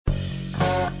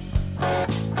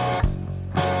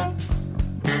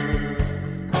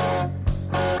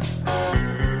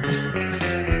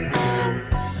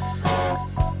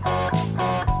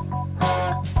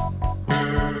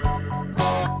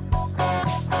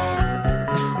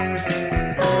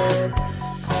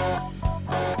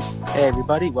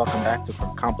everybody. Welcome back to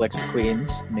From Complex to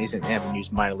Queens, Amazing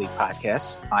Avenues Minor League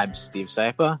Podcast. I'm Steve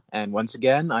Saipa, and once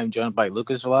again, I'm joined by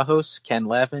Lucas Vlahos, Ken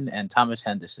Lavin, and Thomas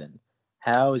Henderson.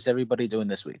 How is everybody doing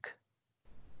this week?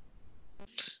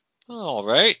 All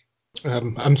right.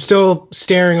 I'm still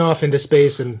staring off into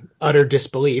space in utter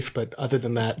disbelief, but other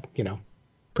than that,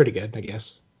 pretty good, I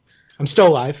guess. I'm still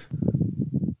alive.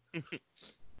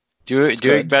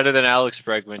 Doing better than Alex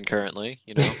Bregman currently,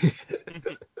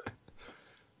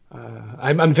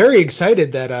 I'm very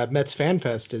excited that Mets Fan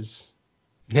Fest is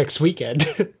next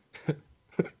weekend.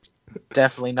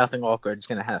 Definitely nothing awkward is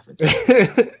going to happen.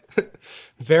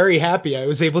 Very happy I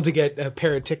was able to get a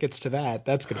pair of tickets to that.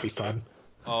 That's going to be fun.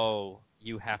 Oh,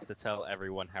 you have to tell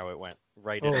everyone how it went.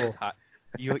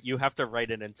 You have to write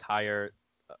an entire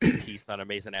piece on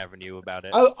Amazing Avenue about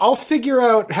it. I'll figure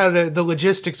out how the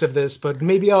logistics of this, but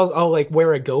maybe I'll like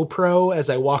wear a GoPro as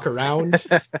I walk around,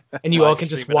 and you all can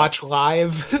just watch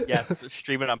live. Yes,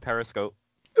 stream it on Periscope.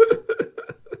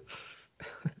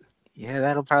 Yeah,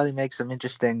 that'll probably make some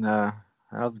interesting.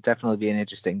 That'll definitely be an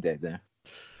interesting day there.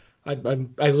 I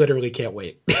literally can't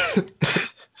wait.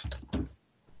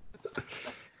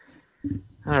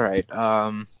 All right.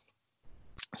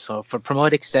 So for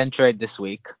Promote Extend Trade this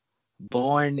week,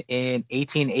 born in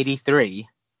 1883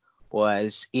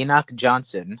 was Enoch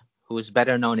Johnson, who is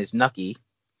better known as Nucky,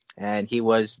 and he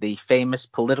was the famous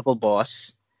political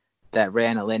boss that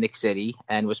ran Atlantic City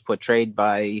and was portrayed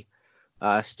by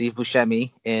Steve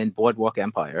Buscemi in Boardwalk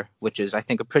Empire, which is, I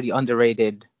think, a pretty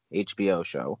underrated HBO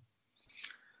show.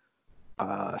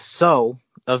 So,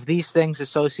 of these things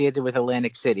associated with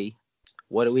Atlantic City,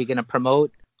 what are we going to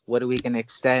promote? What are we going to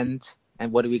extend?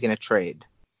 And what are we going to trade?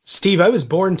 Steve, I was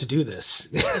born to do this.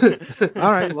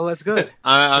 All right, well, that's good.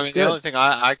 The only thing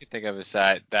I could think of is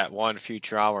that one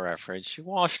Futurama reference. You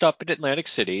washed up in Atlantic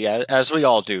City, as we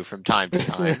all do from time to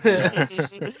time.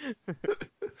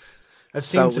 I've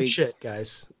seen some shit,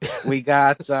 guys. we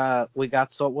got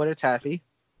Saltwater Taffy.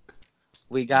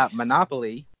 We got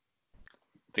Monopoly.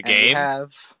 The game? We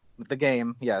have the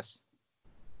game, yes.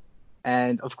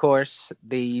 And, of course,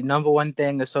 the number one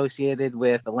thing associated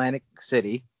with Atlantic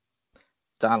City,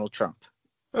 Donald Trump.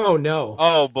 Oh, no.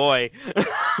 Oh, boy.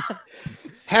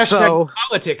 Hashtag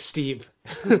politics, Steve.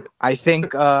 I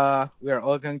think we are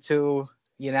all going to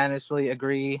unanimously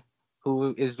agree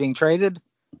who is being traded.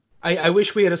 I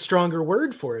wish we had a stronger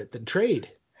word for it than trade.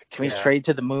 Can we trade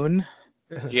to the moon?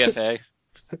 DFA.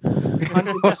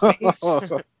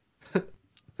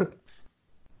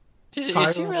 Is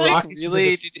he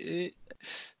really?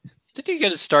 Did he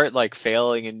get to start like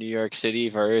failing in New York City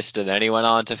first, and then he went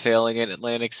on to failing in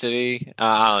Atlantic City?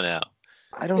 I don't know.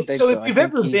 I don't think so. So if you've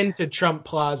ever been to Trump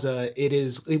Plaza, it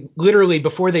literally,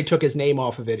 before they took his name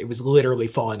off of it, it was literally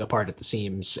falling apart at the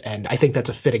seams, and I think that's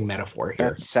a fitting metaphor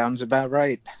here. That sounds about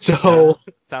right. So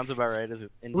sounds about right.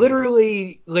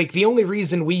 Literally, like the only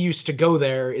reason we used to go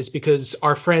there is because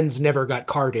our friends never got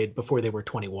carded before they were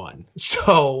 21.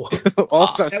 So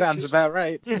also sounds about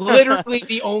right. Literally,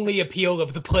 the only appeal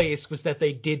of the place was that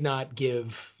they did not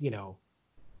give,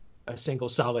 a single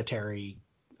solitary.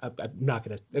 I'm not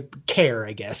going to care,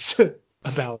 I guess,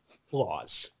 about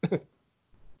laws.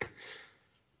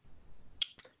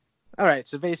 All right.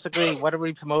 So basically, what are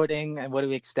we promoting and what are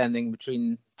we extending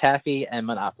between Taffy and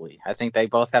Monopoly? I think they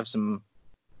both have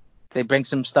they bring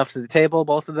some stuff to the table,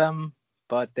 both of them,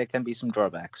 but there can be some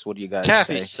drawbacks. What do you guys say?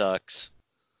 Taffy sucks.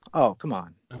 Oh, come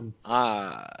on.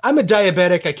 I'm a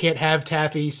diabetic. I can't have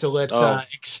Taffy, so let's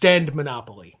extend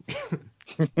Monopoly.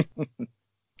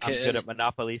 I'm good at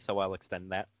Monopoly, so I'll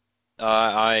extend that.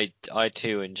 I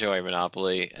too enjoy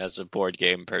Monopoly as a board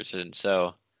game person,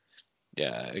 so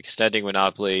yeah, extending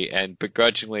Monopoly and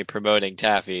begrudgingly promoting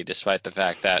Taffy, despite the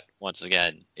fact that, once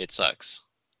again, it sucks.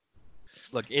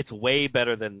 Look, it's way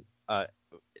better than the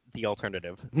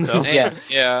alternative. So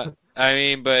yes. Yeah. I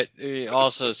mean, but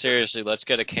also seriously, let's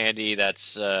get a candy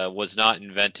that's was not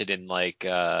invented in like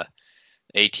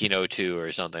 1802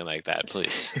 or something like that,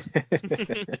 please.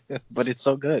 But it's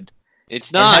so good.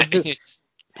 It's not.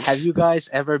 Have you guys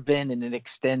ever been in an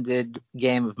extended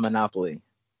game of Monopoly?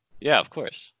 Yeah, of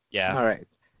course. Yeah. All right.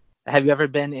 Have you ever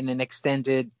been in an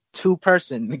extended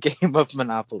two-person game of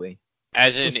Monopoly?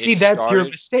 As in, see, that's your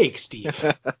mistake,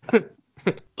 Steve.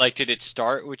 Like, did it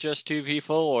start with just two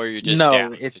people, or you just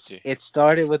No, it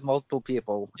started with multiple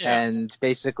people, and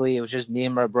basically it was just me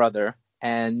and my brother,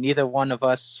 and neither one of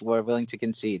us were willing to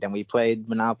concede, and we played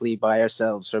Monopoly by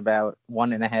ourselves for about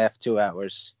 1.5, 2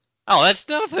 hours. Oh, that's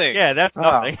nothing. Yeah, that's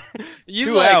nothing.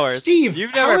 2 hours. Steve,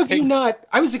 You've how never have you not?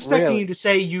 I was expecting Really? you to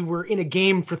say you were in a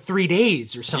game for 3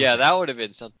 days or something. Yeah, that would have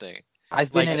been something.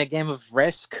 I've been Like- in a game of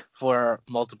Risk for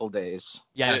multiple days.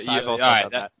 Yes, You- I've also alright,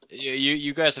 done that.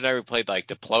 You guys have never played like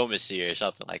Diplomacy or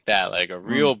something like that, like a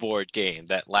real board game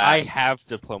that I lasts. have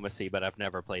Diplomacy, but I've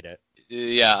never played it.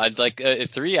 Yeah, it's like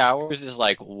 3 hours is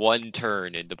like one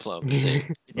turn in Diplomacy.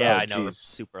 Yeah, Oh, I know jeez. it's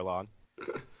super long.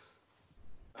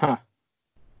 Huh.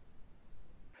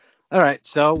 All right,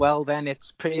 so, well, then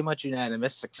it's pretty much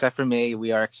unanimous, except for me.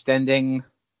 We are extending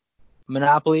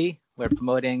Monopoly, we're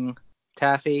promoting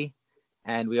Taffy,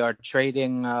 and we are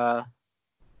trading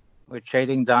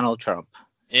Donald Trump.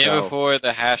 And So- before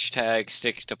the hashtag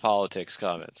sticks to politics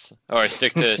comments. Or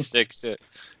stick to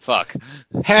fuck. Stick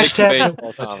to Hashtag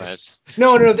baseball politics. comments.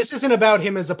 No, this isn't about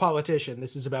him as a politician.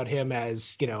 This is about him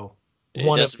as, It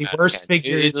one of doesn't the matter, worst Ken.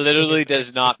 figures. It literally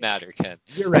does not matter, Ken.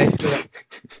 You're right.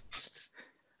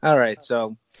 All right,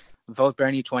 so Vote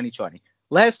Bernie 2020.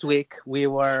 Last week, we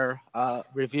were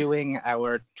reviewing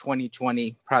our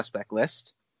 2020 prospect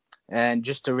list. And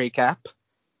just to recap,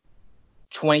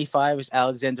 25 is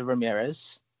Alexander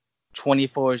Ramirez.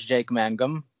 24 is Jake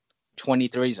Mangum.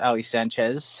 23 is Ali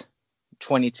Sanchez.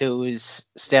 22 is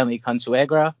Stanley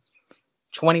Consuegra.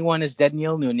 21 is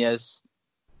Daniel Nunez.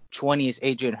 20 is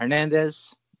Adrian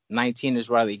Hernandez. 19 is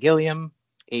Riley Gilliam.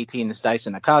 18 is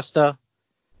Dyson Acosta.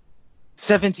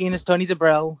 17 is Tony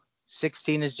DeBrell.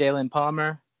 16 is Jalen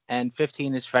Palmer. And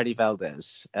 15 is Freddie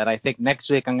Valdez. And I think next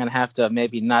week I'm going to have to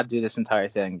maybe not do this entire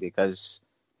thing because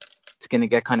it's going to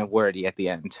get kind of wordy at the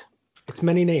end. It's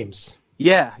many names.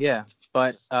 Yeah.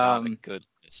 But It's not a good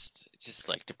list. It's just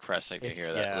like depressing to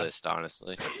hear that Yeah. list,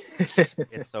 honestly.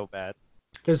 It's so bad.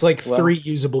 There's like Well- 3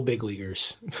 usable big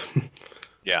leaguers.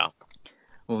 Yeah.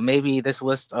 well, maybe this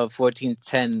list of 14 to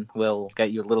 10 will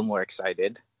get you a little more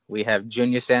excited. We have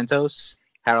Junior Santos,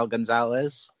 Harold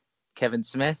Gonzalez, Kevin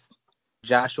Smith,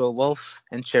 Joshua Wolf,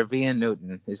 and Chervian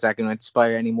Newton. Is that going to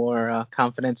inspire any more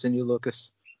confidence in you,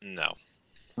 Lucas? No.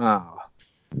 Oh.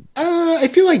 I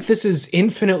feel like this is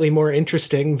infinitely more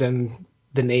interesting than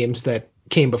the names that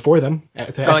came before them,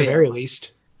 at the very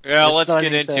least. Yeah, We're let's get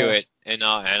starting into to- it, and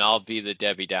I'll be the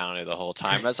Debbie Downer the whole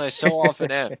time, as I so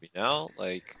often am.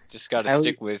 Like just got to At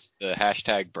stick with the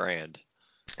hashtag brand.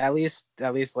 At least,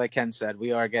 like Ken said,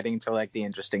 we are getting to like the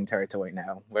interesting territory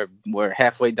now. We're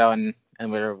halfway done, and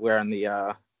we're on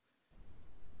the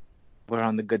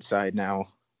good side now.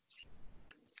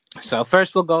 So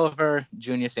first, we'll go over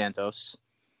Junior Santos.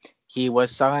 He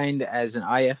was signed as an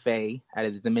IFA out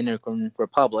of the Dominican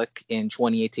Republic in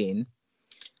 2018.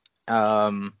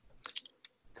 The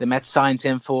Mets signed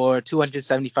him for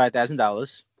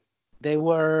 $275,000. They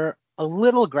were a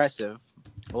little aggressive.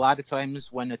 A lot of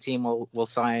times when a team will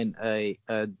sign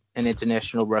an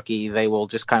international rookie, they will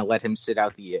just kind of let him sit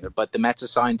out the year. But the Mets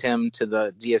assigned him to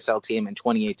the DSL team in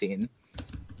 2018.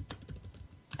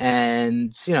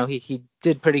 And, he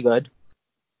did pretty good.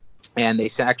 And they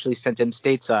actually sent him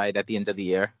stateside at the end of the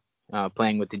year,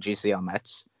 playing with the GCL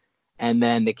Mets. And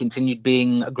then they continued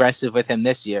being aggressive with him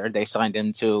this year. They signed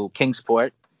him to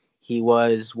Kingsport. He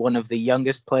was one of the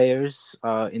youngest players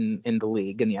in the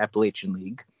league, in the Appalachian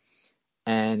League.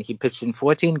 And he pitched in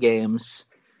 14 games.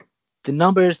 The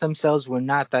numbers themselves were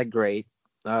not that great.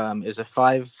 It was a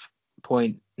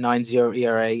 5.90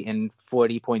 ERA in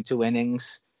 40.2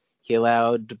 innings. He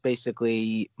allowed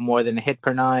basically more than a hit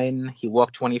per 9. He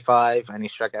walked 25, and he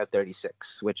struck out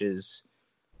 36, which is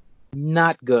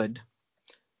not good.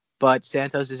 But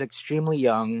Santos is extremely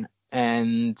young,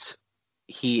 and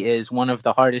he is one of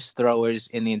the hardest throwers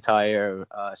in the entire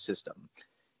system.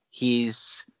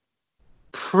 He's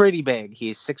pretty big.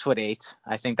 He's 6'8".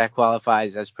 I think that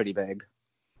qualifies as pretty big.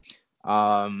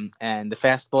 And the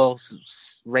fastball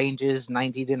ranges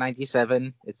 90 to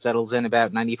 97. It settles in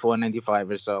about 94,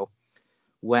 95 or so.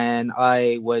 When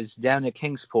I was down at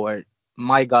Kingsport,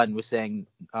 my gun was saying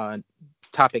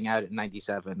topping out at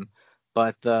 97.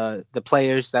 But the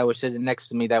players that were sitting next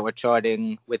to me that were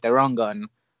charting with their own gun,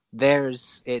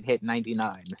 theirs, it hit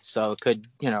 99. So it could,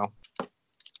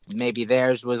 maybe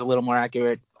theirs was a little more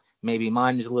accurate. Maybe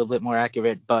mine is a little bit more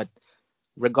accurate. But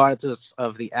regardless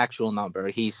of the actual number,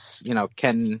 he's,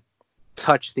 can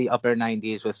touch the upper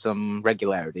 90s with some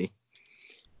regularity.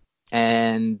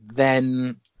 And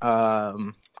then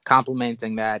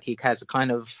complementing that, he has a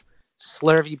kind of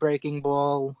slurvy breaking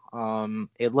ball.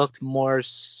 It looked more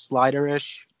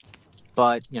sliderish,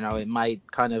 but it might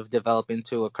kind of develop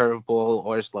into a curveball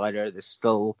or a slider. There's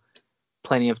still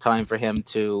plenty of time for him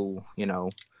to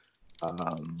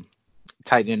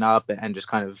tighten it up and just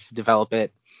kind of develop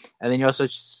it. And then he also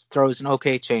throws an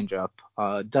okay changeup.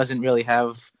 Doesn't really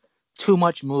have too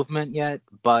much movement yet,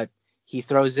 but he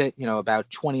throws it, about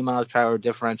 20 miles per hour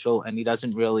differential, and he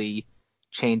doesn't really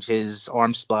change his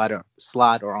arm slot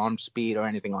or arm speed or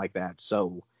anything like that.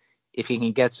 So if he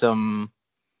can get some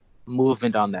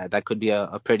movement on that, that could be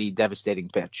a pretty devastating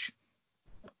pitch.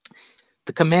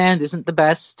 The command isn't the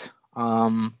best,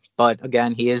 but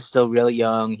again, he is still really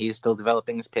young. He's still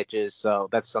developing his pitches, so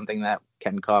that's something that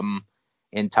can come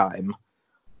in time.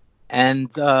 And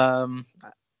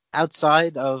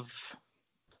outside of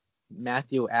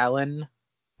Matthew Allen,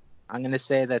 I'm going to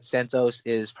say that Santos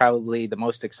is probably the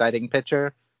most exciting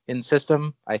pitcher in the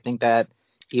system. I think that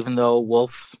even though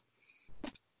Wolf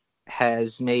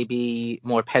has maybe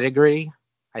more pedigree,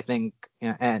 I think,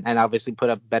 and obviously put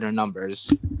up better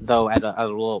numbers, though at a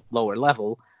lower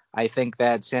level, I think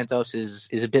that Santos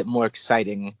is a bit more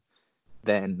exciting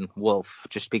than Wolf,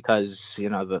 just because,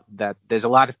 that there's a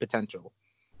lot of potential.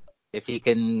 If he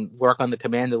can work on the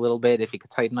command a little bit, if he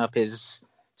could tighten up his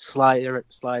slider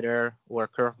or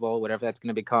curveball, whatever that's going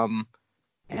to become,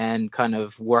 and kind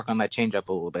of work on that changeup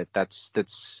a little bit, there's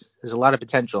a lot of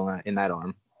potential in that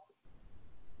arm.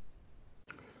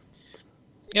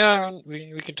 Yeah,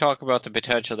 we can talk about the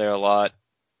potential there a lot.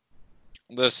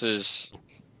 This is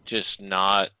just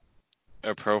not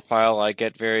a profile I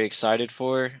get very excited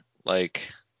for. Like,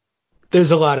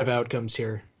 there's a lot of outcomes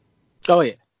here. Oh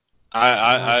yeah.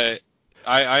 I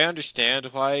understand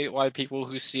why people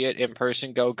who see it in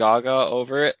person go gaga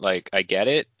over it. Like, I get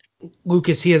it.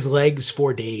 Lucas, he has legs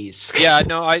for days. Yeah,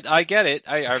 no, I get it.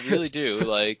 I really do.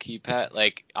 Like,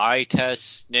 eye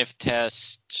test, sniff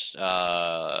test,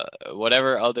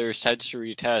 whatever other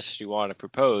sensory test you want to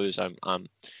propose. I'm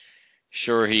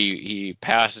sure he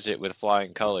passes it with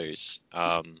flying colors.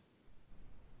 I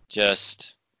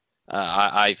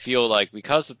feel like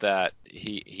because of that,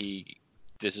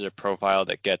 this is a profile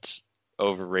that gets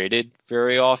overrated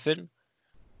very often.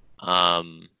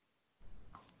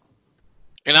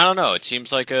 And I don't know, it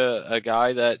seems like a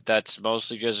guy that's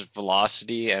mostly just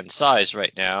velocity and size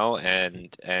right now,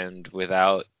 and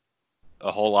without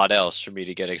a whole lot else for me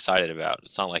to get excited about.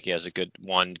 It's not like he has a good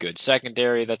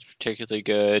secondary that's particularly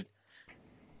good.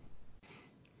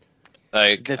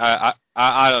 Like, I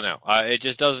don't know. It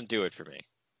just doesn't do it for me.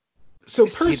 So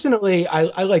personally,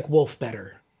 I like Wolf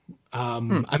better.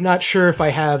 I'm not sure if I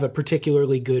have a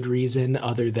particularly good reason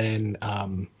other than,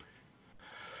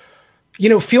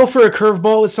 feel for a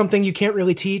curveball is something you can't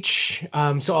really teach.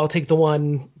 So I'll take the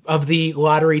one of the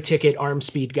lottery ticket arm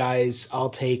speed guys.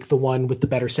 I'll take the one with the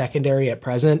better secondary at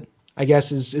present, I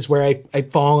guess is where I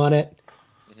fall on it.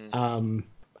 Mm-hmm.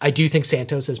 I do think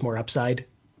Santos has more upside.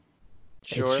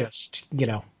 Sure. It's just,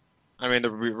 I mean,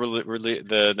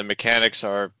 the mechanics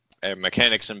are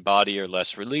mechanics and body are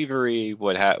less relievery,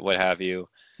 what have you.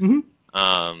 Mm-hmm.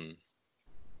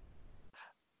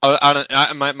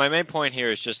 My main point here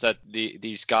is just that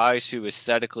these guys who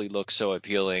aesthetically look so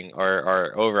appealing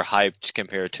are overhyped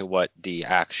compared to what the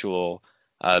actual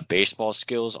baseball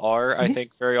skills are. Mm-hmm. I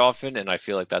think very often, and I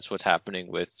feel like that's what's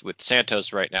happening with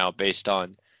Santos right now, based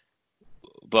on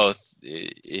both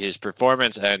his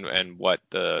performance and what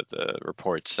the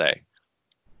reports say.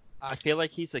 I feel like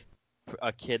he's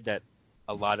a kid that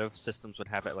a lot of systems would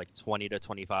have at like 20 to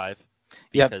 25.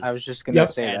 Yep, I was just gonna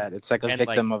say that it's like a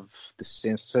victim of the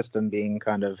system being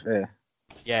kind of.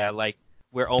 Yeah, like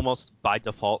we're almost by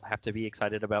default have to be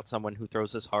excited about someone who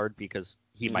throws this hard because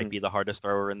he might be the hardest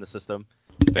thrower in the system.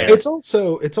 It's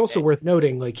also worth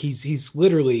noting, like he's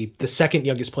literally the second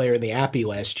youngest player in the Appy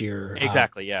last year.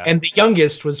 Exactly, yeah. And the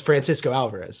youngest was Francisco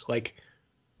Alvarez. Like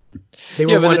they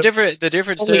were but the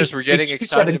difference there is we're getting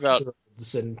excited about,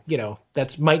 and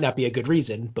that might not be a good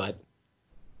reason, but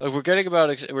like we're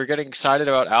getting excited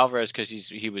about Alvarez because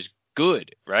he was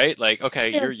good, right? Like,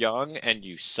 okay, you're young and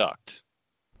you sucked.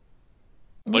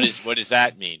 What does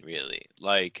that mean, really?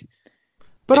 Like,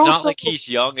 but it's not like he's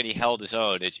young and he held his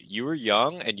own. It's you were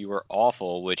young and you were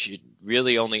awful, which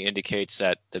really only indicates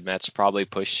that the Mets probably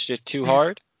pushed it too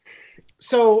hard.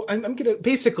 So I'm gonna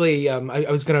basically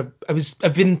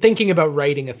I've been thinking about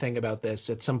writing a thing about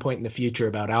this at some point in the future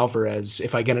about Alvarez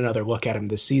if I get another look at him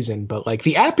this season. But like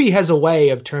the Appy has a way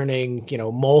of turning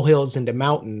molehills into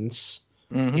mountains.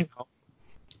 Mm-hmm.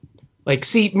 Like,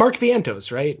 see, Mark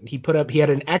Vientos, right? He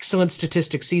had an excellent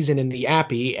statistic season in the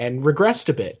Appy and regressed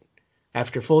a bit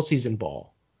after full season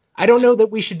ball. I don't know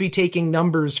that we should be taking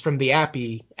numbers from the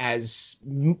Appy as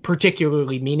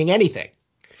particularly meaning anything.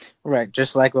 Right,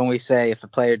 just like when we say if a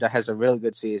player has a really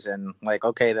good season, like,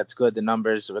 okay, that's good, the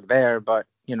numbers are there, but,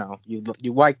 you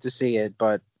like to see it,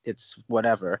 but it's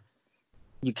whatever.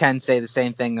 You can say the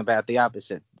same thing about the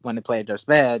opposite. When a player does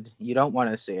bad, you don't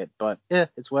want to see it, but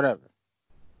it's whatever.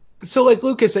 So, like,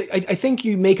 Lucas, I think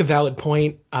you make a valid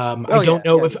point. I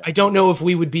don't know if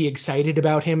we would be excited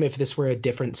about him if this were a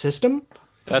different system.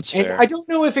 That's And fair. I don't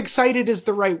know if excited is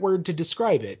the right word to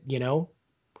describe it, you know?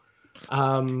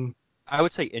 I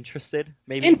would say interested,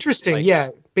 maybe. Interesting, Like, yeah.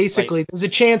 Basically, there's a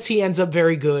chance he ends up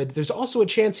very good. There's also a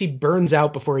chance he burns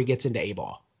out before he gets into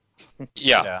A-ball.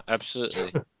 Yeah,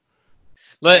 absolutely.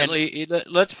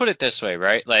 Let's put it this way,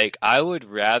 right? Like, I would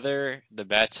rather the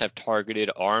Mets have targeted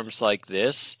arms like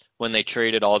this when they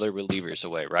traded all their relievers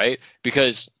away, right?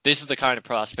 Because this is the kind of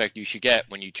prospect you should get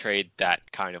when you trade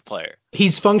that kind of player.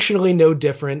 He's functionally no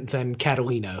different than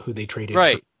Catalina, who they traded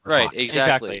Right, for right, Hawk.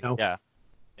 exactly. You know? Yeah.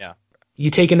 You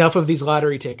take enough of these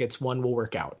lottery tickets, one will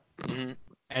work out. Mhm.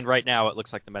 And right now, it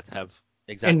looks like the Mets have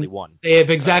exactly And one. They have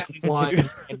exactly one,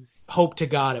 and hope to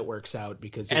God it works out,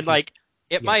 because And like,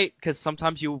 it might, because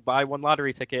sometimes you buy one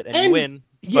lottery ticket and you And- win.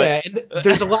 yeah, and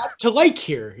there's a lot to like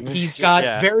here. He's got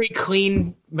Yeah. very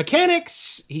clean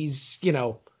mechanics. He's,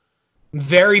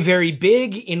 very, very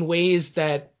big in ways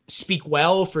that speak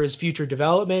well for his future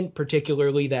development,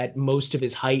 particularly that most of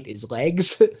his height is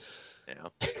legs.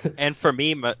 Yeah. And for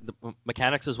me, the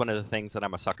mechanics is one of the things that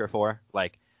I'm a sucker for.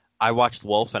 Like, I watched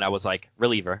Wolf and I was like,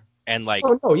 reliever. And like,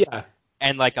 Oh, no, yeah.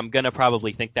 and like, I'm gonna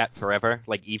probably think that forever.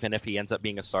 Like, even if he ends up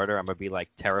being a starter, I'm gonna be like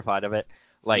terrified of it.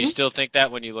 Like, You still think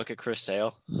that when you look at Chris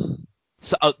Sale?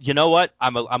 so, you know what?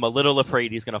 I'm a little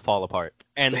afraid he's gonna fall apart.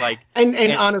 And like, And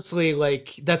honestly,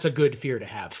 like, that's a good fear to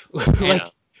have. Like, Yeah.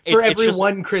 for it's every just-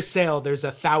 one Chris Sale, there's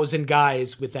 1,000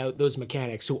 guys without those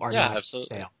mechanics who are Yeah, not absolutely.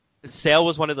 Chris Sale. Sale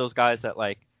was one of those guys that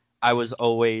like I was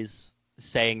always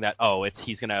saying that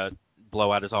he's gonna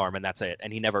blow out his arm and that's it,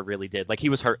 and he never really did. Like, he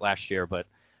was hurt last year, but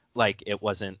like it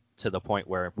wasn't to the point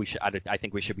where we should. I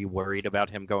think we should be worried about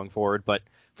him going forward. But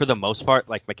for the most part,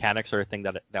 like, mechanics are a thing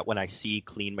that when I see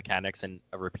clean mechanics and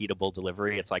a repeatable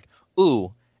delivery, it's like,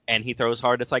 ooh, and he throws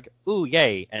hard, it's like, ooh,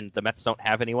 yay. And the Mets don't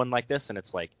have anyone like this, and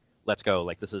it's like, let's go.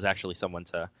 Like, this is actually someone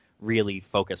to really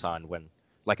focus on when,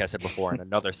 like I said before, in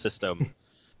another system.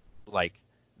 Like,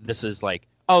 this is like,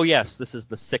 oh yes, this is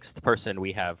the sixth person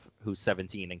we have who's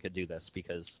 17 and could do this,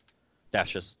 because that's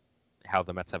just how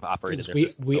the Mets have operated their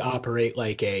system. We operate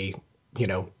like a,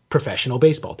 professional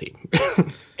baseball team.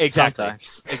 Exactly.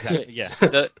 Sometimes. Exactly. Yeah.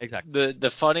 The Exactly. the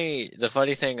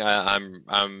funny thing,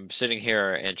 I'm sitting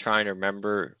here and trying to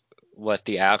remember what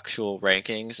the actual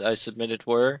rankings I submitted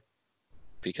were,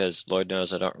 because Lord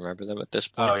knows I don't remember them at this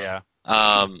point. Oh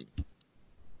yeah.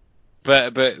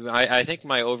 But I think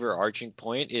my overarching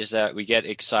point is that we get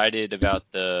excited about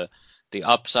the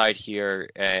upside here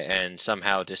and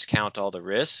somehow discount all the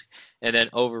risk, and then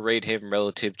overrate him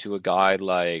relative to a guy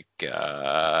like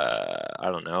I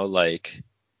don't know, like,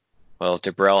 well, if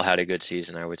DeBrell had a good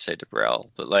season, I would say DeBrell,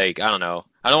 but like, I don't know,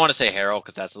 I don't want to say Harrell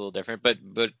because that's a little different, but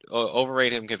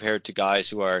overrate him compared to guys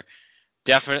who are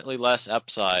definitely less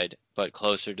upside but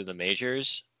closer to the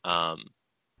majors,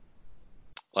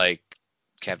 like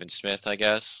Kevin Smith, I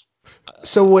guess.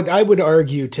 So what I would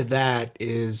argue to that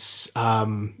is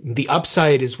the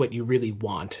upside is what you really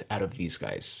want out of these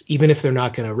guys, even if they're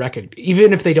not going to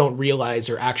even if they don't realize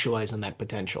or actualize on that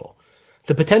potential.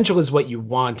 The potential is what you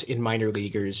want in minor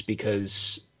leaguers,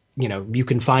 because you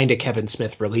can find a Kevin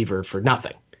Smith reliever for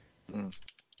nothing. Mm.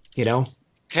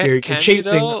 You're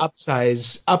chasing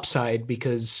upside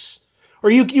because, or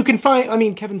you can find. I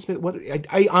mean, Kevin Smith.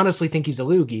 I honestly think he's a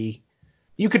loogie.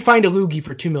 You could find a loogie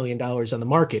for $2 million on the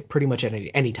market pretty much at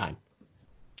any time.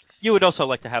 You would also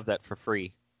like to have that for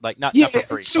free, like not for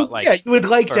free, so but like, yeah, you would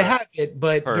like to for- have it,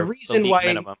 but for the reason league why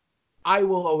minimum. I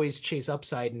will always chase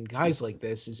upside in guys like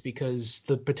this is because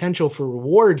the potential for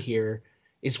reward here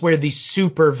is where the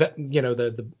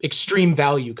the extreme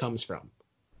value comes from.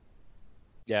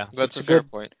 Yeah. That's a It's a fair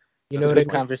good- point. You It's know a what I good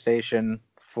mean? conversation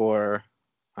for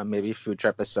maybe a future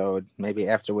episode, maybe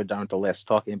after we're done with the list,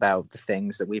 talking about the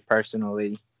things that we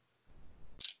personally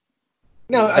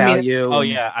No, I mean, value. Oh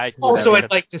yeah. also think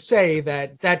I'd like to say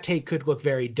that take could look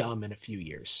very dumb in a few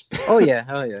years. Oh yeah,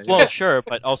 oh yeah. Well, sure,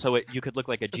 but also you could look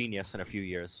like a genius in a few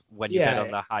years when you bet Yeah.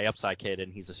 on the high upside kid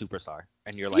and he's a superstar,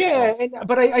 and you're like, Yeah, well,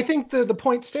 but I think the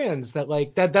point stands that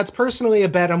like that's personally a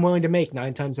bet I'm willing to make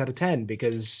 9 times out of 10,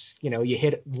 because you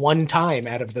hit one time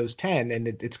out of those 10 and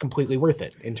it's completely worth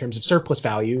it in terms of surplus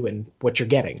value and what you're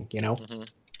getting. Mhm.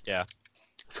 yeah.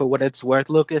 For what it's worth,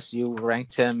 Lucas, you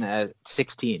ranked him at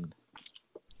 16.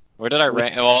 Where did I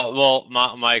rank? Well,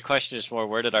 my question is more,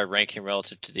 where did I rank him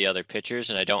relative to the other pitchers,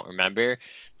 and I don't remember.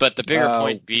 But the bigger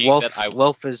point being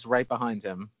Wolf is right behind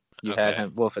him. You had Okay.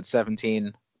 him, Wolf at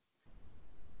 17.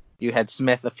 You had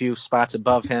Smith a few spots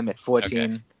above him at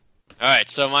 14. All right,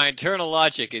 so my internal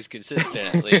logic is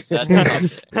consistent at least. That's something.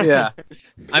 Yeah.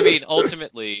 I mean,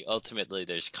 ultimately,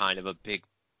 there's kind of a big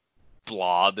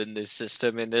blob in this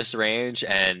system in this range,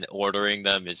 and ordering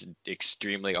them is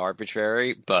extremely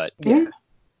arbitrary. But Yeah.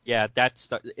 Yeah, that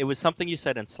stuck. It was something you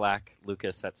said in Slack,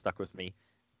 Lucas, that stuck with me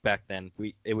back then.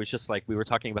 It was just like we were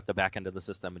talking about the back end of the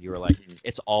system, and you were like,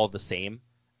 it's all the same,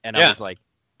 and Yeah.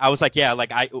 I was like, yeah,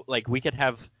 like we could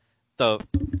have the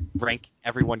rank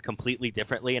everyone completely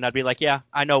differently, and I'd be like, yeah,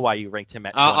 I know why you ranked him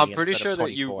at 20 I'm pretty instead sure of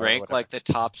that you 24 or rank whatever. like the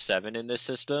top 7 in this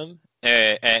system,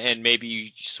 and maybe you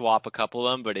swap a couple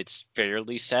of them, but it's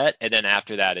fairly set. And then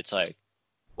after that, it's like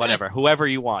Whatever, whoever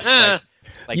you want, eh.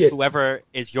 like Yeah. whoever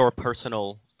is your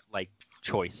personal like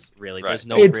choice. Really, Right. there's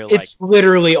no it's real it's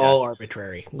literally yeah. all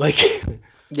arbitrary. Like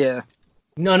Yeah.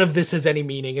 none of this has any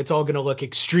meaning. It's all going to look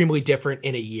extremely different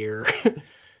in a year.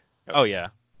 Oh yeah.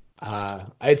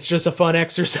 It's just a fun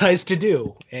exercise to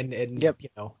do, and Yep. you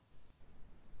know.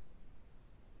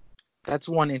 That's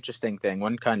one interesting thing,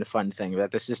 one kind of fun thing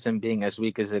about the system being as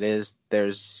weak as it is.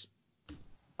 There's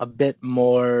a bit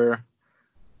more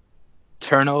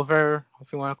turnover,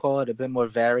 if you want to call it, a bit more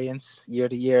variance year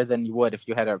to year than you would if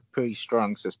you had a pretty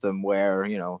strong system where,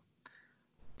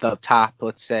 the top,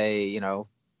 let's say,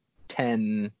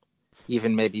 10,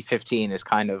 even maybe 15 is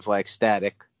kind of like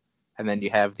static. And then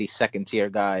you have the second tier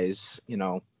guys,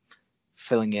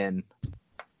 filling in.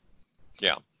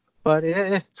 Yeah. But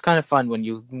it's kind of fun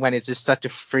when it's just such a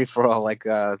free for all like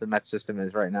the Mets system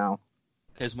is right now.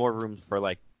 There's more room for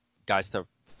like guys to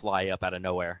fly up out of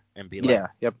nowhere and be like Yeah,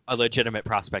 yep. a legitimate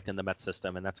prospect in the Mets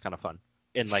system, and that's kind of fun.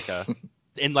 In like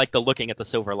the looking at the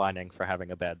silver lining for having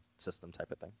a bad system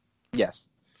type of thing. Yes.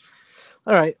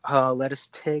 All right, let us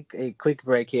take a quick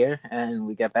break here, and when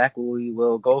we get back, we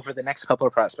will go over the next couple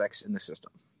of prospects in the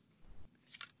system.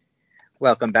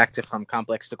 Welcome back to From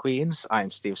Complex to Queens. I'm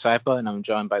Steve Saipa, and I'm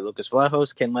joined by Lucas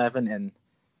Vlahos, Ken Levin,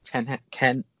 and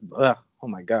Ken. Oh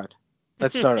my God.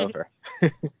 Let's start over.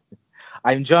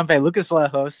 I'm joined by Lucas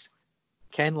Vlahos,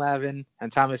 Ken Lavin,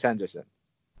 and Thomas Henderson.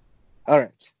 All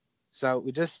right. So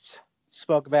we just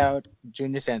spoke about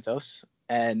Junior Santos,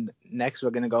 and next we're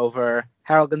going to go over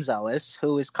Harold Gonzalez,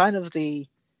 who is kind of the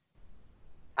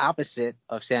opposite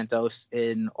of Santos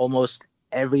in almost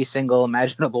every single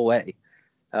imaginable way.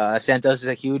 Santos is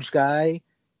a huge guy.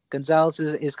 Gonzalez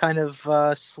is kind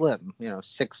of slim,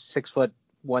 6 foot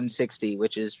 160,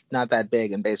 which is not that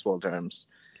big in baseball terms.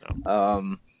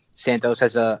 No. Santos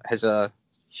has a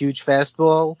huge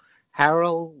fastball.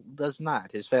 Harold does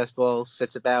not. His fastball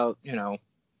sits about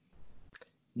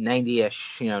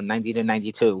 90-ish, 90 to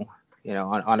 92,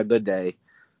 on a good day.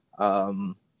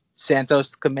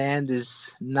 Santos' command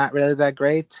is not really that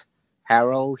great.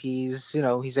 Harold, he's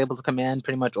able to command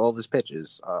pretty much all of his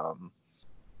pitches.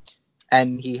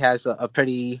 And he has a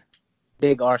pretty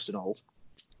big arsenal.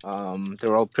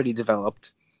 They're all pretty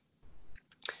developed.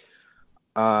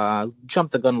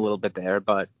 Jumped the gun a little bit there,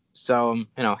 but so,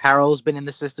 Harold's been in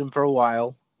the system for a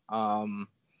while.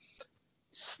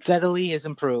 Steadily has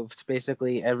improved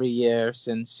basically every year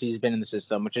since he's been in the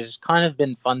system, which has kind of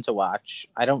been fun to watch.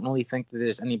 I don't really think that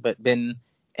there's been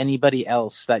anybody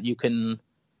else that you can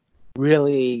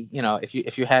really,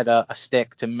 if you had a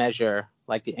stick to measure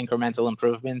like the incremental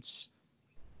improvements,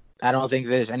 I don't think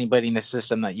there's anybody in the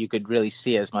system that you could really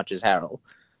see as much as Harold.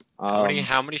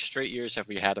 How many straight years have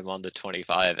we had him on the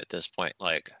 25 at this point?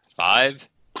 Like 5?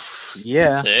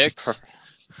 Yeah. 6?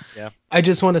 Yeah. I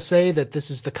just want to say that this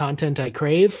is the content I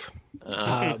crave.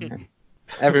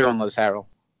 Everyone loves Harold.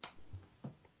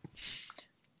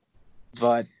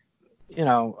 But, he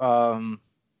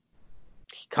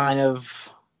kind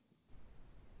of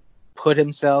put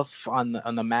himself on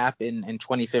the map in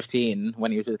 2015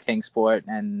 when he was with Kingsport,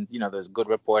 and, there's good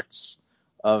reports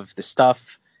of the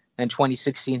stuff. In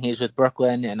 2016, he was with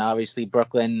Brooklyn, and obviously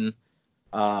Brooklyn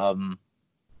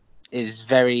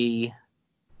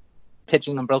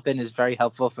pitching in Brooklyn is very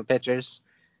helpful for pitchers.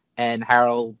 And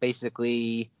Harold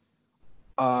basically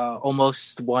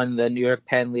almost won the New York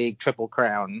Penn League Triple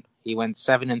Crown. He went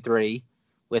 7-3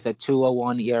 with a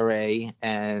 2.01 ERA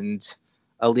and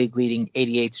a league-leading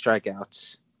 88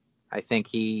 strikeouts. I think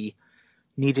he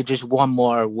needed just one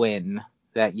more win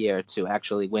that year to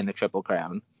actually win the Triple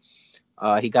Crown.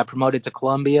 He got promoted to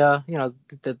Columbia.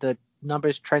 The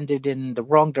numbers trended in the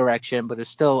wrong direction, but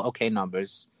it's still okay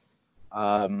numbers.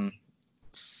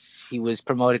 He was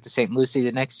promoted to St. Lucie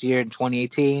the next year in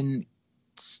 2018.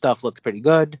 Stuff looked pretty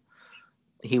good.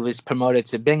 He was promoted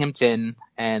to Binghamton,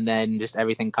 and then just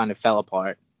everything kind of fell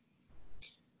apart.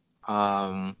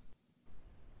 And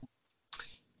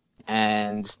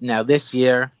now this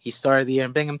year, he started the year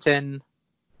in Binghamton.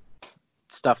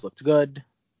 Stuff looked good.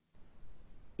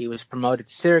 He was promoted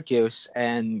to Syracuse,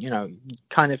 and,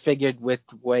 kind of figured with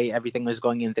the way everything was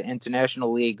going into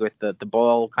International League with the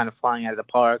ball kind of flying out of the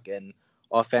park and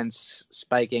offense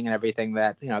spiking and everything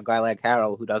that, a guy like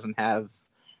Harold, who doesn't have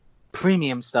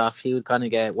premium stuff, he would kind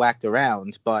of get whacked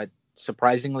around, but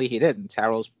surprisingly he didn't.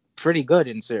 Harrell's pretty good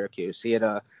in Syracuse. He had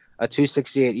a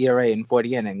 2.68 ERA in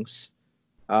 40 innings.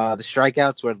 The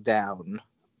strikeouts were down,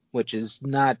 which is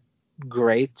not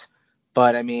great,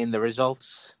 but I mean the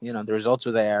results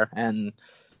are there, and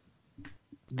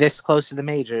this close to the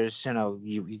majors,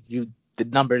 the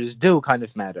numbers do kind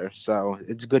of matter, so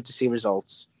it's good to see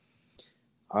results.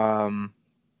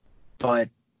 But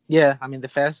yeah, I mean the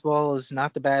fastball is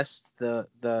not the best.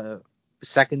 The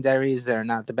secondaries, they're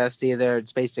not the best either.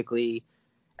 It's basically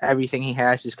everything he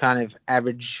has is kind of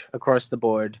average across the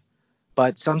board.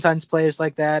 But sometimes players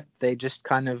like that, they just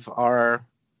kind of are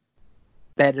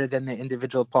better than their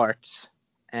individual parts.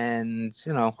 And,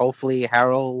 hopefully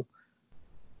Harrell,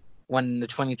 when the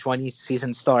 2020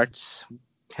 season starts,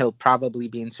 he'll probably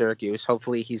be in Syracuse.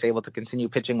 Hopefully he's able to continue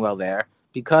pitching well there,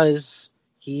 because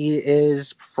he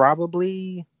is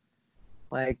probably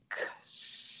like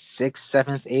 6th,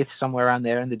 7th, 8th, somewhere around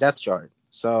there in the depth chart.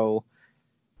 So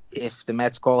if the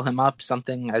Mets call him up,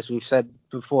 something, as we've said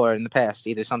before in the past,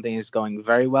 either something is going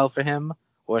very well for him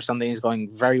or something is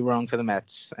going very wrong for the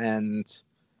Mets. And,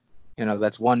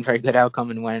 that's one very good outcome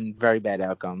and one very bad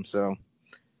outcome. So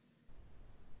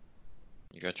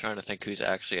you're trying to think who's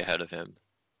actually ahead of him.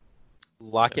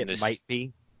 Lockett might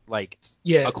be,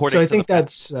 yeah. according So I to think the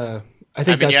that's the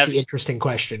interesting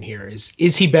question here.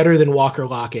 Is he better than Walker,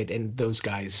 Lockett, and those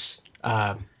guys?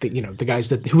 The guys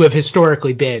who have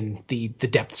historically been the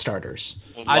depth starters.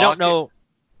 I don't know.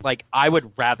 I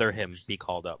would rather him be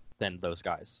called up than those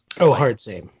guys. Oh, hard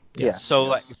same. yeah.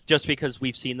 So just because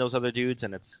we've seen those other dudes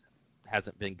and it's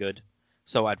hasn't been good,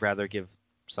 so I'd rather give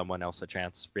someone else a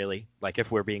chance. Really,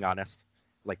 if we're being honest,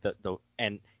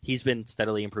 and he's been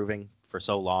steadily improving for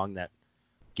so long that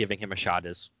giving him a shot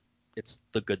it's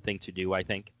the good thing to do. I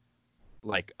think,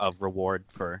 of reward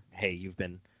for, hey, you've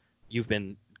been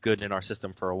good in our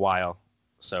system for a while,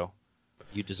 so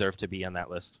you deserve to be on that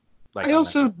list. I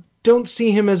also don't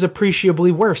see him as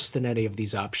appreciably worse than any of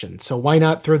these options, so why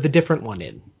not throw the different one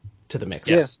in to the mix?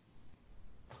 Yeah.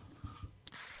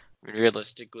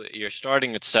 Realistically, you're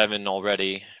starting at 7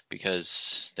 already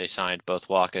because they signed both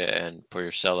Waka and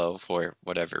Porcello for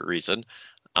whatever reason.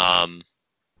 I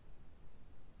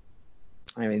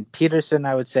mean, Peterson,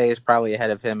 I would say, is probably ahead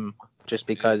of him just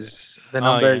because the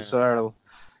numbers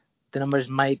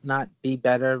might not be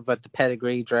better, but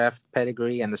the draft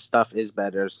pedigree, and the stuff is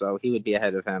better, so he would be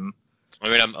ahead of him. I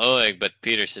mean, I'm owing, but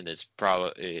Peterson is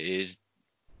probably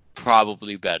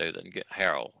better than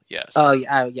Harrell. Yes. Oh,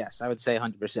 yes, I would say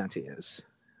 100% he is.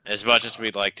 As much as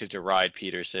we'd like to deride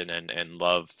Peterson and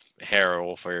love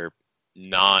Harrell for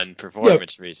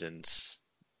non-performance reasons,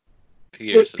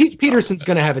 Peterson's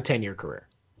going to have a 10-year career.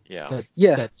 Yeah.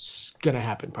 That's going to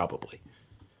happen probably.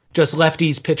 Just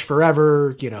lefties pitch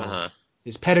forever,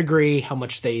 his pedigree, how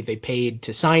much they paid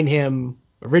to sign him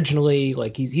originally,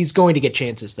 he's going to get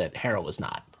chances that Harrell is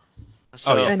not.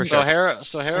 So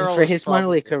Harrell for his minor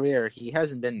league career, he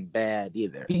hasn't been bad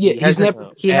either. Yeah,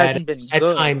 he hasn't been at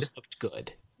good. Times looked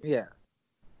good. Yeah.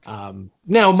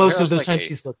 Now most of those times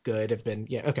he's looked good have been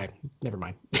okay. Never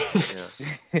mind.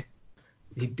 Yeah.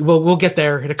 We'll get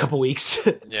there in a couple weeks.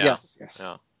 Yeah. Yes.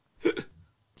 Yeah.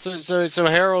 So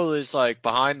Harrell is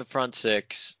behind the front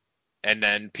six, and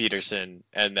then Peterson,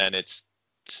 and then it's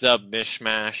the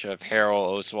mishmash of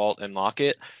Harrell, Oswalt, and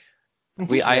Lockett.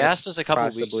 I asked this a couple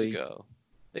of weeks ago.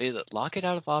 Is Lockett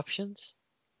out of options?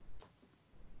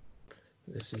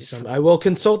 This is I will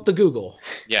consult the Google.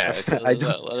 Yeah, let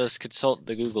us consult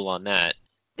the Google on that.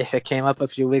 If it came up a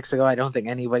few weeks ago, I don't think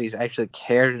anybody's actually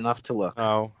cared enough to look.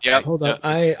 Oh, yeah. Hold up,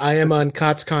 I am on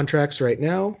COTS contracts right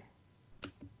now.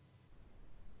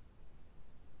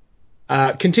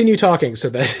 Continue talking so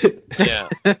that. Yeah.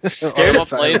 Caleb will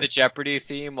play the Jeopardy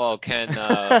theme while Ken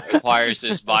acquires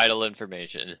this vital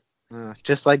information.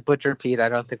 Just like Butcher Pete, I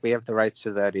don't think we have the rights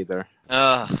to that either.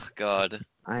 Oh, God.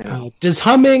 I know. Does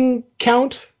humming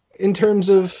count in terms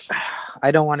of?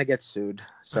 I don't want to get sued,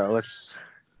 so let's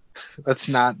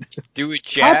not. Do a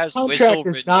jazz COTS whistle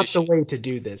contract is not rendition. the way to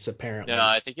do this, apparently. No,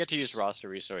 I think you have to use roster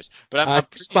resource. But I'm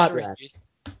pretty Spot sure rack.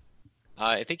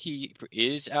 I think he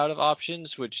is out of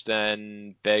options, which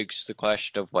then begs the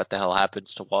question of what the hell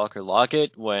happens to Walker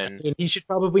Lockett when. He should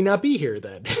probably not be here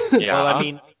then. Yeah.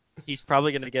 Well, he's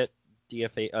probably going to get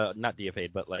DFA, not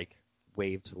DFA'd, but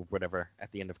waived or whatever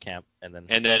at the end of camp, and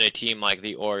then a team like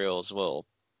the Orioles will.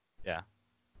 Yeah.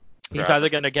 He's either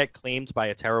going to get claimed by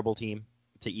a terrible team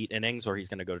to eat innings, or he's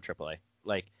going to go to AAA.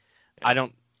 I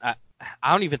don't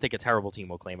even think a terrible team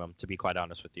will claim him, to be quite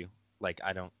honest with you.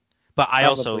 I don't. But I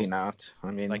also not.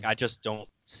 I mean, I just don't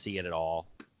see it at all.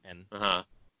 And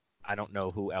I don't know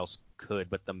who else could,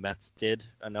 but the Mets did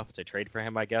enough to trade for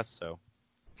him, I guess. So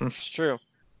It's true.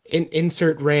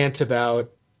 Insert rant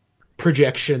about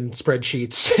projection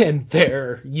spreadsheets and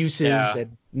their uses Yeah.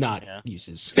 and not Yeah.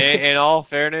 uses. In all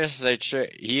fairness,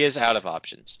 he is out of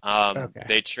options. Okay.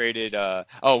 They traded.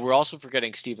 We're also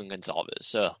forgetting Steven Gonzalez.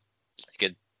 So,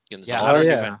 good Gonzalez. I don't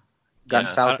yeah. even-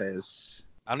 Gonçalves.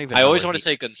 I don't even. I know always where want to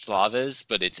say Gonçalves,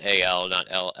 but it's AL,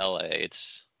 not LA.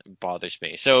 It bothers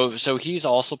me. So he's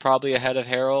also probably ahead of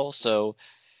Harrell. So,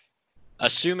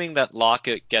 assuming that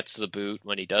Lockett gets the boot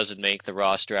when he doesn't make the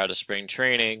roster out of spring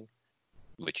training,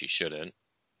 which he shouldn't,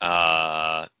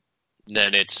 then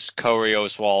it's Corey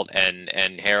Oswalt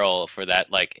and Harrell for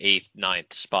that like 8th,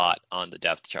 9th spot on the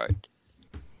depth chart,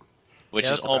 which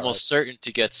Yeah, is that's about almost certain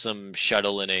to get some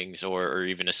shuttle innings or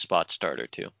even a spot starter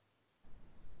too.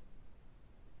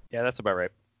 Yeah, that's about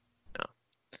right.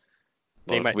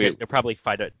 Well, They'll probably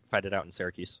fight it out in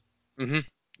Syracuse. Mhm.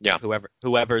 Yeah.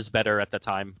 Whoever's better at the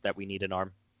time that we need an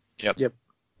arm. Yep. Yep.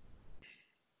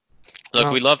 Look,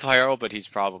 Well- we love Harrell, but he's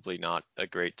probably not a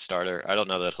great starter. I don't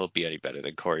know that he'll be any better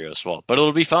than Corey Oswalt, but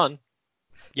it'll be fun.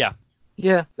 Yeah,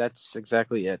 that's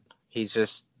exactly it. He's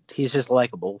just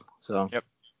likable. So Yep.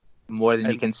 more than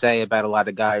you And- can say about a lot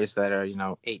of guys that are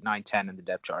 8, 9, 10 in the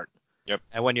depth chart.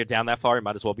 And when you're down that far, it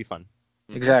might as well be fun.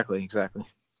 Mhm. Exactly.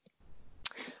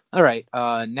 All right.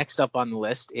 Next up on the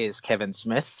list is Kevin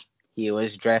Smith. He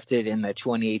was drafted in the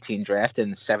 2018 draft in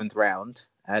the 7th round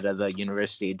out of the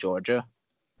University of Georgia.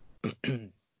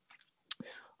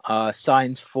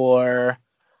 Signed for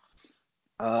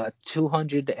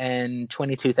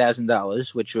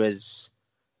 $222,000, which was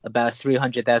about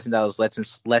 $300,000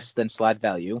 less than slot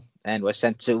value, and was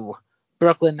sent to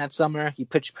Brooklyn that summer. He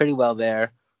pitched pretty well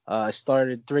there.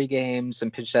 Started 3 games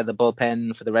and pitched out of the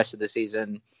bullpen for the rest of the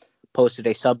season. Posted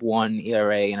a sub-1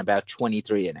 ERA in about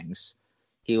 23 innings.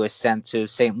 He was sent to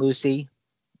St. Lucie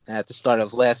at the start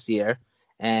of last year,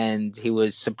 and he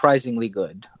was surprisingly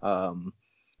good.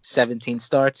 17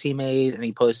 starts he made, and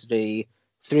he posted a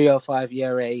 3.05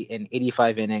 ERA in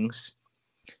 85 innings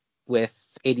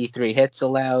with 83 hits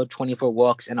allowed, 24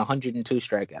 walks, and 102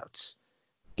 strikeouts.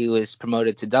 He was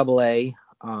promoted to Double-A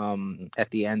at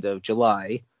the end of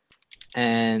July,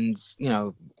 and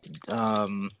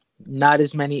not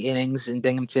as many innings in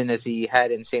Binghamton as he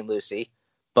had in St. Lucie,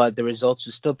 but the results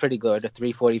were still pretty good. A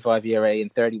 3.45 ERA in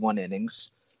 31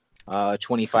 innings.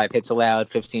 25 hits allowed,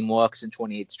 15 walks, and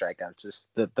 28 strikeouts.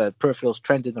 The peripherals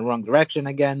trended in the wrong direction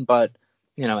again, but,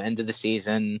 end of the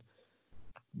season,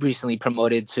 recently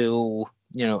promoted to,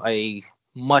 a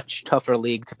much tougher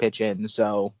league to pitch in.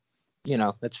 So,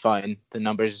 that's fine. The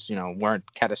numbers,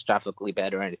 weren't catastrophically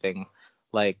bad or anything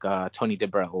like Tony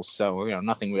DeBrell's. So,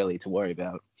 nothing really to worry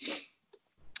about.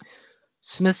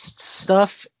 Smith's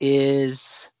stuff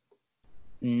is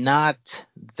not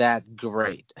that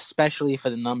great, especially for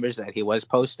the numbers that he was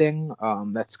posting.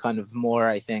 That's kind of more,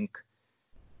 I think,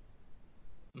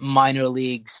 minor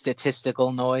league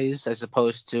statistical noise as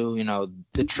opposed to,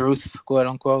 the truth, quote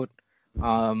unquote.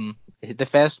 The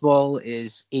fastball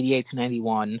is 88 to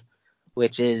 91,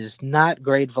 which is not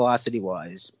great velocity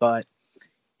wise, but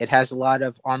it has a lot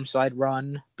of arm side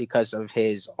run because of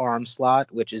his arm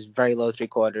slot, which is very low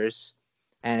 3/4,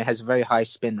 and it has a very high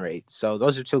spin rate. So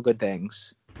those are 2 good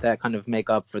things that kind of make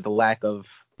up for the lack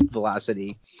of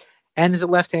velocity. And as a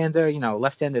left-hander,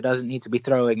 left-hander doesn't need to be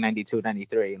throwing 92,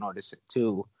 93 in order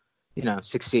to,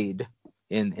 succeed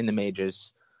in the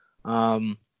majors.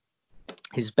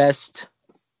 His best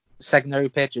secondary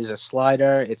pitch is a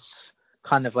slider. It's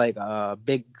kind of like a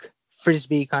big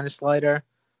frisbee kind of slider,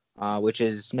 which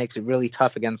makes it really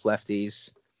tough against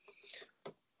lefties.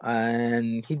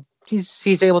 And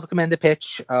he's able to command the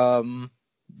pitch,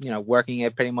 working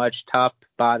it pretty much top,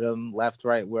 bottom, left,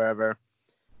 right, wherever.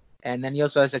 And then he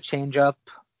also has a changeup.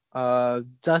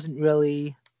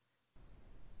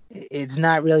 It's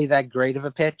not really that great of a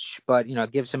pitch, but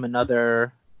gives him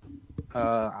another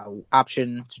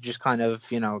option to just kind of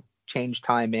change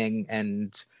timing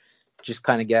and just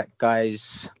kind of get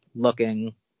guys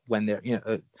looking when they're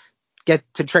get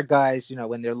to trick guys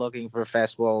when they're looking for a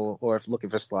fastball or if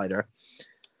looking for a slider.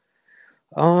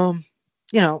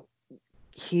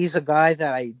 He's a guy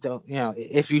that I don't,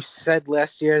 if you said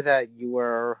last year that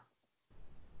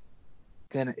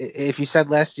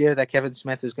Kevin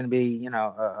Smith was going to be,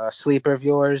 a sleeper of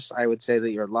yours, I would say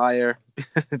that you're a liar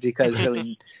because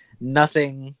really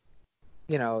nothing,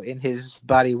 in his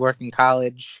body work in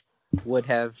college would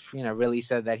have, really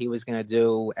said that he was going to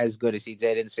do as good as he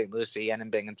did in St. Lucie and in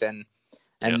Binghamton.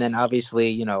 And then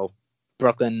obviously,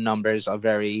 Brooklyn numbers are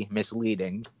very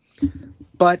misleading.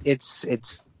 But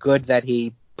it's good that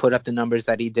he put up the numbers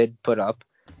that he did put up.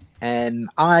 And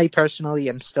I personally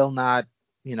am still not,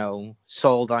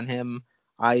 sold on him.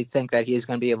 I think that he's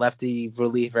going to be a lefty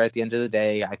reliever at the end of the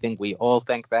day. I think we all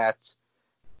think that.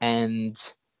 And,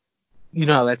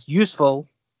 that's useful.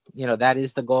 That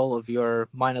is the goal of your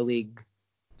minor league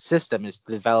system, is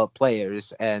to develop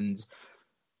players. And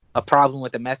a problem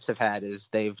with the Mets have had is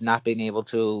they've not been able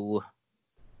to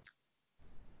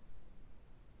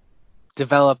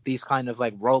develop these kind of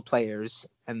like role players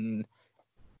and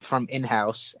from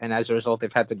in-house, and as a result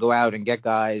they've had to go out and get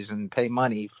guys and pay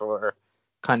money for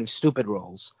kind of stupid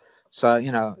roles. So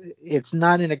it's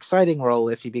not an exciting role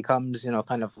if he becomes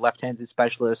kind of left-handed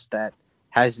specialist that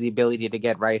has the ability to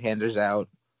get right-handers out.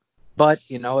 But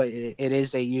it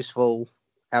is a useful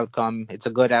outcome. It's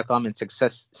a good outcome. It's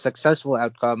successful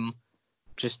outcome,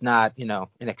 just not an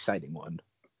exciting one.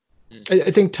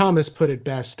 I think Thomas put it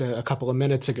best a couple of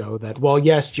minutes ago that while,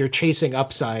 yes, you're chasing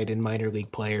upside in minor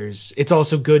league players, it's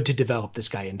also good to develop this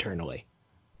guy internally.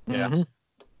 Yeah. Mm-hmm.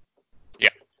 Yeah.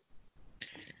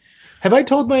 Have I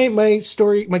told my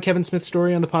story, my Kevin Smith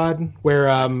story on the pod, where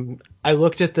I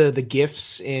looked at the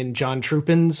GIFs in John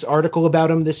Trupin's article about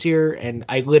him this year, and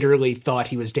I literally thought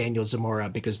he was Daniel Zamora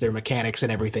because their mechanics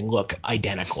and everything look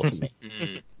identical to me.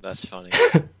 That's funny.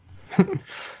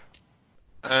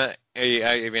 I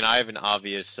mean, I have an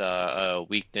obvious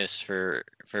weakness for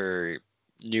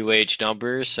new age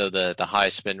numbers, so the high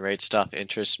spin rate stuff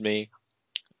interests me.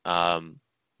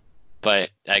 But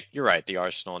you're right, the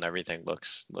arsenal and everything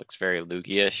looks very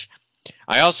loogie-ish.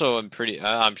 I also am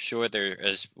I'm sure there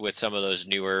is, with some of those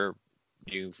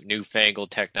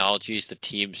newfangled technologies, the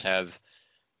teams have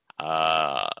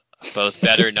both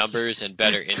better numbers and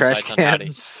better insights on how to.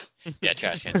 Yeah,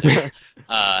 trash cans.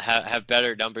 Have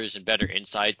better numbers and better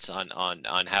insights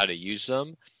on how to use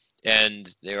them. And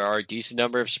there are a decent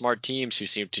number of smart teams who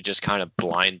seem to just kind of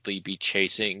blindly be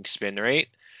chasing spin rate.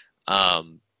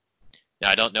 Now,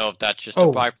 I don't know if that's just a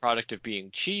byproduct of being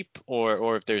cheap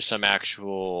or if there's some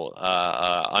actual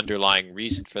underlying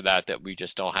reason for that we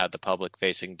just don't have the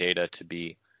public-facing data to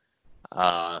be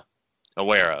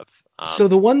aware of. So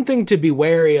the one thing to be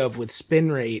wary of with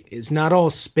spin rate is not all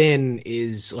spin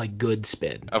is like good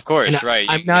spin. Of course, and right.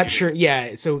 I'm not sure.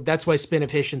 Yeah, so that's why spin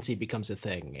efficiency becomes a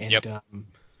thing. And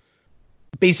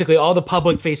basically all the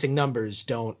public-facing numbers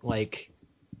don't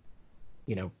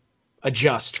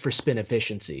adjust for spin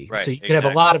efficiency. Right, so you can have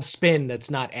a lot of spin that's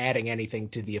not adding anything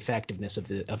to the effectiveness of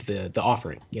the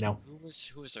offering.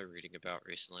 Who was I reading about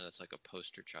recently that's like a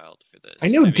poster child for this? I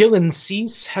know Dylan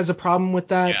Cease has a problem with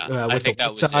that. Yeah, with I think the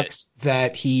that was Sox,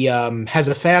 that he has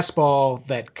a fastball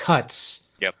that cuts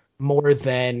more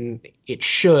than it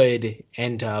should,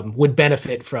 and would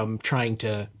benefit from trying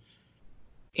to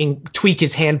tweak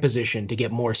his hand position to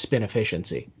get more spin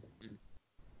efficiency.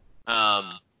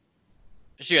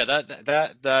 So yeah,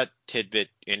 that tidbit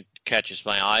catches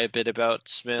my eye a bit about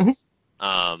Smith.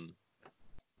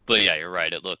 But yeah, you're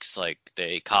right. It looks like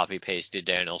they copy pasted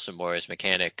Daniel Zamora's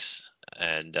mechanics,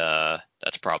 and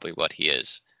that's probably what he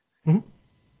is. Mm-hmm.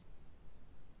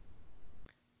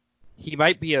 He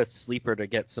might be a sleeper to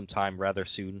get some time rather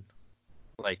soon.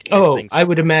 I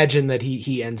would imagine that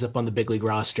he ends up on the big league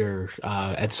roster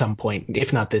at some point,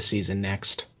 if not this season,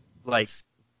 next.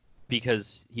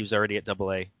 Because he was already at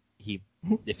AA.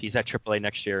 If he's at AAA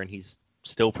next year and he's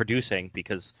still producing,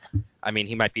 because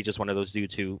he might be just one of those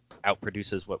dudes who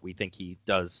outproduces what we think he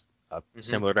does,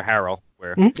 similar to Harrell,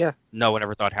 where no one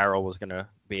ever thought Harrell was going to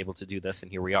be able to do this, and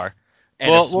here we are.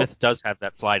 And if Smith does have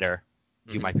that slider,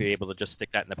 you might be able to just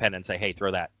stick that in the pen and say, hey,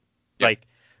 throw that.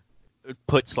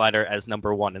 Put slider as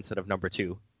number 1 instead of number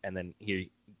 2, and then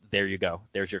there you go.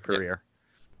 There's your career.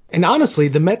 And honestly,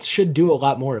 the Mets should do a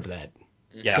lot more of that.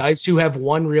 Yeah. Guys who have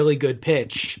one really good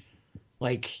pitch.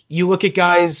 You look at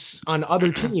guys on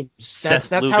other teams.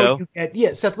 That's Lugo. how you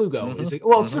get. Seth Lugo.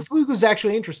 Seth Lugo's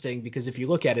actually interesting because if you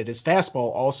look at it, his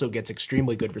fastball also gets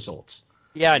extremely good results.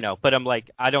 Yeah, I know, but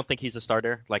I don't think he's a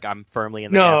starter. I'm firmly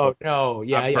in the camp.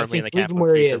 I'm firmly in the camp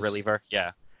where he's he a is. reliever.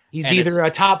 Yeah. He's either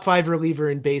a top 5 reliever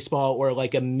in baseball or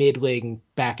a middling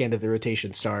back end of the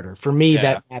rotation starter. For me,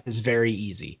 that math is very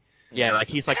easy. Yeah,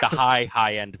 he's the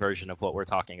high end version of what we're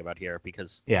talking about here,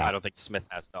 because I don't think Smith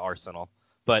has the arsenal.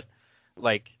 But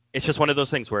it's just one of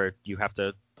those things where you have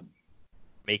to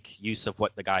make use of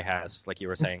what the guy has, like you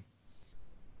were saying.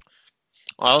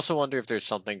 I also wonder if there's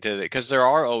something to it, because there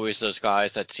are always those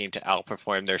guys that seem to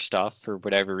outperform their stuff for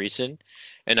whatever reason.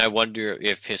 And I wonder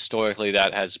if historically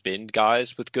that has been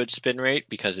guys with good spin rate,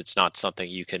 because it's not something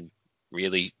you can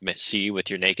really see with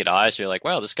your naked eyes. You're like,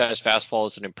 well, this guy's fastball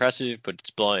isn't impressive,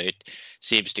 but it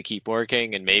seems to keep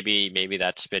working, and maybe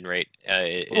that spin rate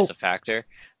is a factor.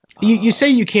 You say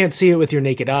you can't see it with your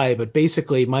naked eye, but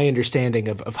basically my understanding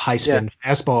of high spin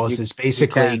fastballs is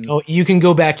basically you can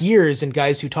go back years and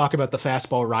guys who talk about the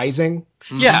fastball rising.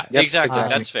 Yeah, Yep, exactly.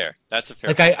 That's fair. That's a fair.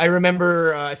 Like I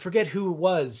remember, I forget who it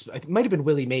was. It might have been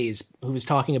Willie Mays who was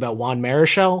talking about Juan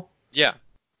Marichal. Yeah.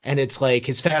 And it's like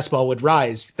his fastball would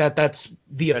rise. That's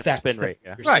the effect. Spin rate,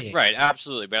 yeah. Right,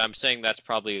 absolutely. But I'm saying that's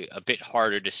probably a bit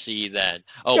harder to see than,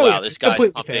 wow, this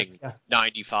guy's pumping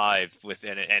 95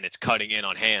 and it's cutting in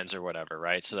on hands or whatever,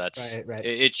 right? So that's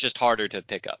it's just harder to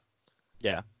pick up.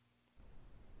 Yeah.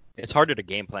 It's harder to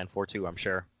game plan for too, I'm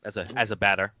sure, as a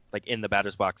batter, like in the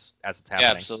batter's box as it's happening.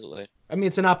 Yeah, absolutely. I mean,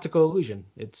 it's an optical illusion.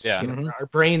 It's our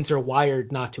brains are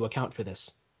wired not to account for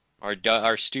this.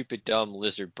 Our stupid dumb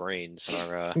lizard brains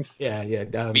are in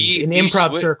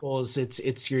improv circles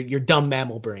it's your dumb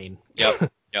mammal brain.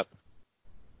 Yep.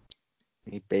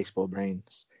 Baseball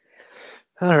brains.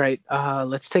 All right,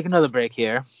 let's take another break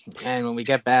here, and when we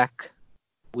get back,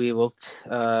 we will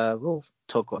we'll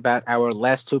talk about our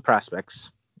last two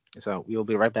prospects. So we will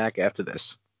be right back after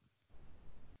this.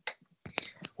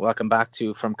 Welcome back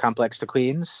to From Complex to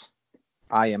Queens.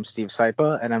 I am Steve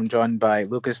Sypa, and I'm joined by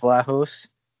Lucas Vlahos,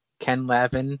 Ken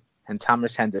Lavin, and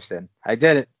Thomas Henderson. I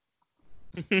did it.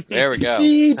 There we go.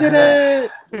 He did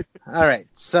it. All right.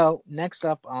 So next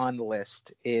up on the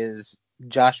list is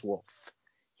Josh Wolf.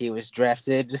 He was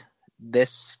drafted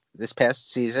this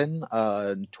past season,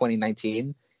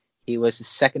 2019. He was a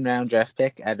second-round draft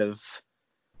pick out of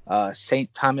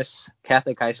St. Thomas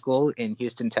Catholic High School in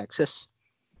Houston, Texas.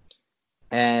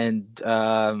 And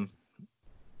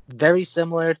very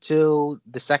similar to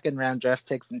the second-round draft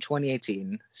pick from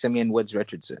 2018, Simeon Woods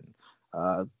Richardson.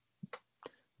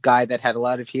 Guy that had a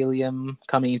lot of helium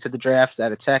coming into the draft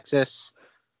out of Texas.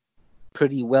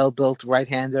 Pretty well-built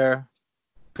right-hander.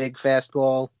 Big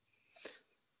fastball.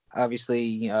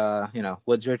 Obviously,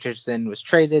 Woods Richardson was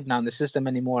traded, not in the system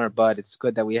anymore, but it's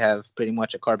good that we have pretty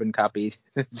much a carbon copy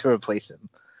to replace him.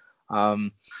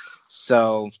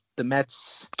 So the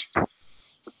Mets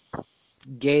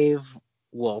gave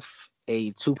Wolf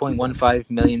a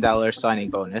 $2.15 million signing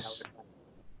bonus,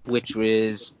 which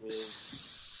was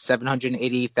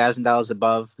 $780,000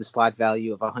 above the slot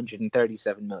value of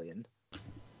 $137 million.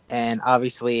 And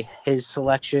obviously his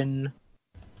selection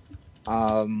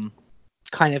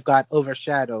kind of got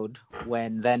overshadowed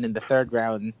when then in the third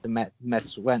round the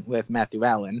Mets went with Matthew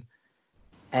Allen.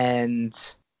 And,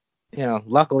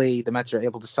 luckily the Mets are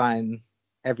able to sign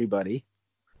everybody,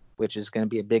 which is going to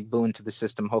be a big boon to the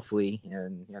system, hopefully,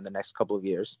 in the next couple of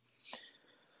years.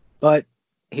 But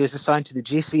he was assigned to the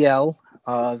GCL,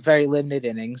 very limited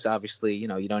innings. Obviously, you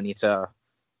don't need to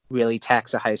really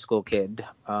tax a high school kid.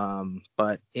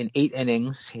 But in 8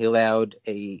 innings, he allowed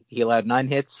 9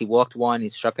 hits. He walked 1. He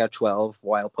struck out 12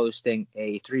 while posting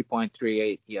a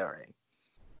 3.38 ERA.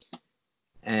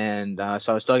 And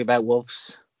so I was talking about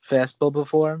Wolf's fastball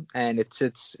before, and it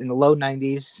sits in the low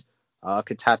 90s.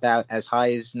 Could top out as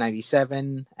high as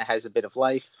 97. It has a bit of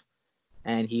life,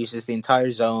 and he uses the entire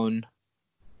zone.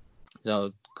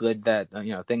 So good that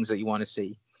things that you want to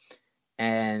see.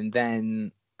 And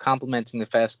then complementing the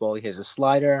fastball, he has a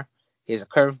slider, he has a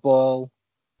curveball,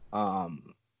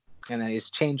 and then his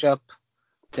changeup.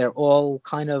 They're all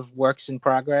kind of works in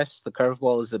progress. The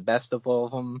curveball is the best of all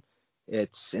of them.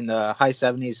 It's in the high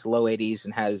 70s, low 80s,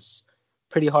 and has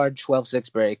pretty hard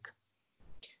 12-6 break.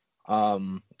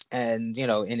 And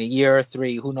in a year or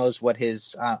 3, who knows what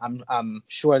his? I'm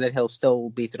sure that he'll still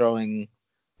be throwing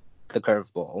the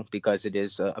curveball because it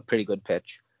is a pretty good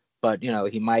pitch. But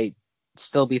he might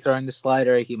still be throwing the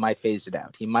slider. He might phase it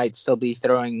out. He might still be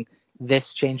throwing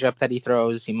this changeup that he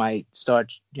throws. He might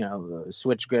start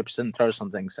switch grips and throw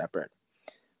something separate.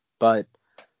 But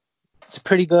it's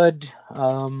pretty good.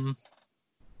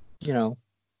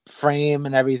 Frame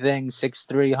and everything.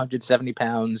 6'3", 170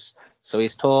 pounds. So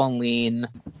he's tall and lean.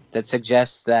 That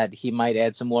suggests that he might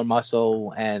add some more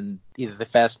muscle, and either the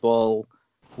fastball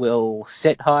will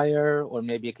sit higher, or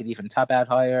maybe it could even top out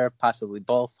higher, possibly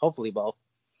both, hopefully both.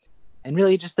 And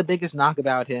really just the biggest knock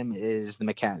about him is the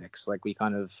mechanics, like we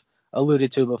kind of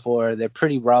alluded to before. They're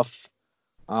pretty rough.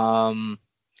 It's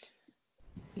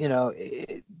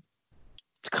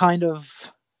kind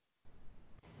of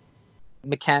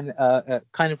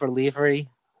kind of relievery.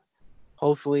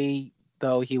 Hopefully,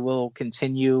 though, he will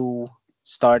continue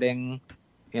starting,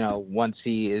 once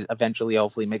he is eventually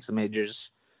hopefully makes the majors.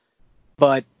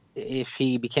 But if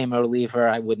he became a reliever,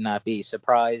 I would not be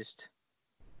surprised.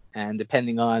 And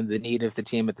depending on the need of the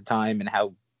team at the time and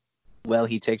how well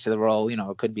he takes to the role,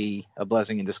 it could be a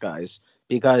blessing in disguise,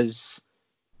 because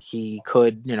he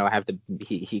could,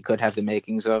 he could have the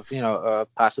makings of,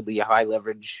 possibly a high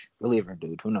leverage reliever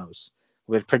dude. Who knows?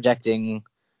 with projecting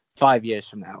 5 years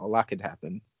from now. A lot could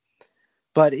happen.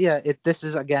 But yeah, this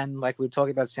is, again, like we were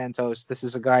talking about Santos, this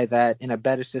is a guy that in a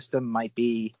better system might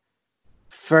be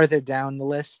further down the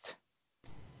list.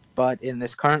 But in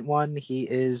this current one, he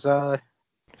is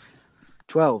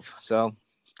 12. So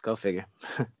go figure.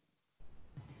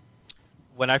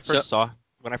 When I first saw him,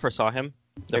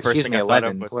 the first Excuse thing me, I 11.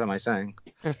 thought of was, What am I saying?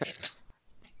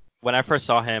 when I first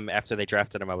saw him after they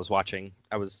drafted him, I was watching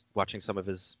some of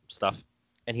his stuff,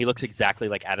 and he looks exactly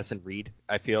like Addison Reed.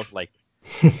 I feel like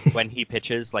when he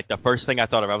pitches, like the first thing I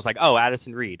thought of, I was like, oh,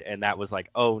 Addison Reed, and that was like,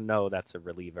 oh no, that's a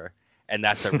reliever, and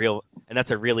that's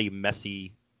a really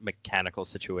messy mechanical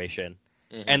situation,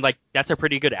 and like that's a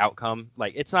pretty good outcome.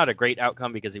 Like it's not a great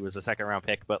outcome because he was a second round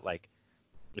pick, but like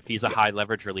if he's a high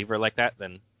leverage reliever like that,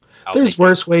 then there's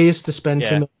worse ways to spend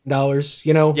 $2 million,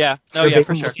 you know. Yeah, no, yeah,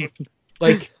 for sure.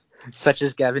 Like such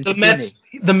as Gavin.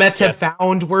 The Mets have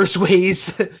found worse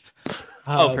ways.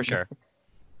 For sure.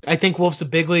 I think Wolf's a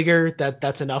big leaguer.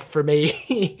 That's enough for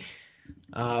me.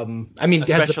 I mean,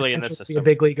 especially in this system, a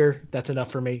big leaguer. That's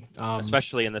enough for me.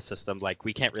 Especially in this system, like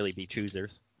we can't really be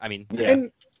choosers. I mean,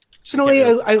 And personally,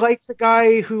 I like the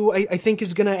guy who I think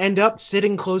is going to end up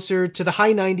sitting closer to the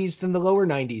high 90s than the lower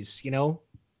 90s. You know,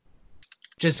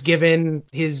 just given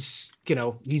his,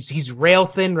 he's rail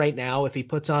thin right now. If he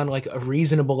puts on like a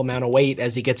reasonable amount of weight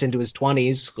as he gets into his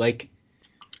 20s, like.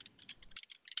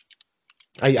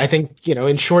 I think,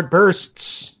 in short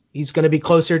bursts, he's going to be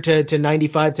closer to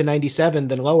 95 to 97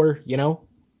 than lower,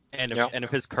 And if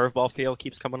his curveball feel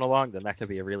keeps coming along, then that could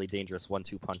be a really dangerous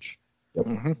 1-2 punch.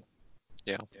 Mm-hmm.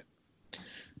 Yeah.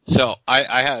 So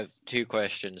I have two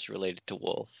questions related to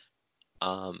Wolf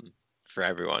for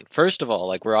everyone. First of all,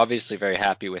 like we're obviously very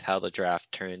happy with how the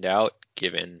draft turned out,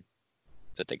 given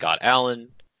that they got Allen,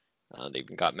 they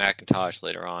even got McIntosh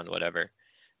later on, whatever.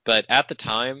 But at the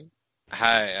time,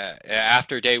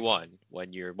 after day one,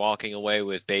 when you're walking away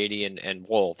with Beatty and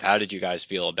Wolf, how did you guys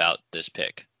feel about this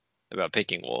pick, about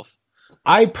picking Wolf?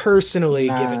 I personally,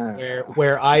 given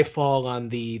where I fall on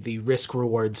the risk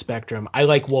reward spectrum, I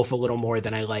like Wolf a little more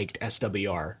than I liked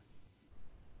SWR,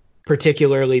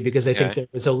 particularly because I think there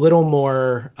was a little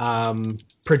more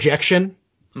projection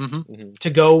to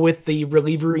go with the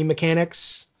relievery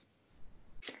mechanics.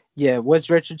 Yeah, Woods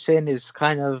Richardson is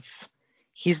kind of,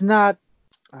 he's not.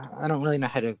 I don't really know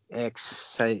how to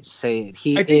say it.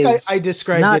 I think I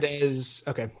described it as...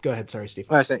 Okay, go ahead. Sorry, Steve.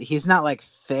 He's not like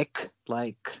thick,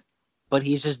 but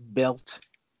he's just built.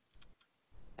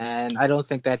 And I don't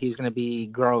think that he's going to be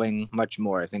growing much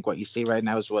more. I think what you see right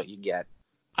now is what you get.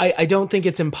 I don't think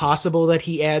it's impossible that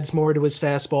he adds more to his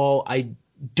fastball. I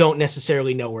don't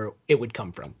necessarily know where it would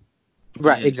come from.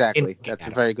 Right, exactly. That's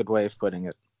a very good way of putting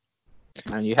it.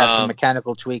 And you have some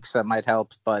mechanical tweaks that might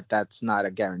help, but that's not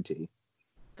a guarantee.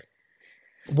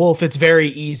 Wolf, it's very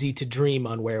easy to dream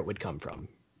on where it would come from.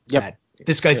 Yep.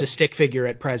 This guy's a stick figure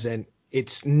at present.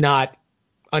 It's not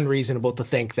unreasonable to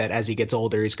think that as he gets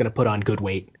older, he's going to put on good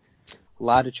weight. A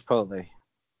lot of Chipotle.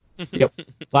 Yep.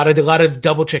 A lot of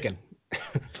double chicken.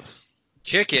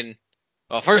 Chicken?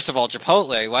 Well, first of all,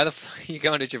 Chipotle. Why the fuck are you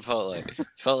going to Chipotle?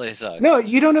 Chipotle sucks. No,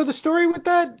 you don't know the story with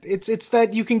that? It's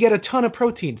that you can get a ton of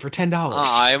protein for $10.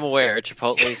 I am aware.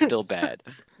 Chipotle is still bad.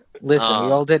 Listen,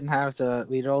 we all didn't have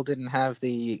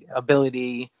the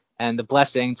ability and the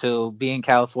blessing to be in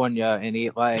California and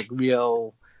eat like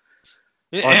real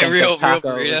tacos.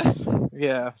 Burritos.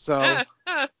 Yeah, so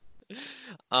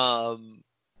don't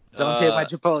take my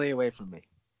Chipotle away from me.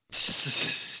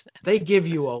 They give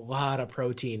you a lot of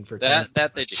protein for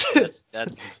that they do. That's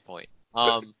the point.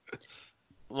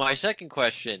 My second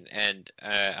question, and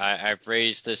I've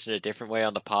raised this in a different way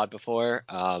on the pod before.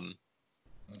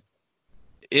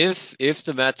 If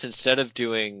the Mets, instead of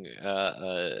doing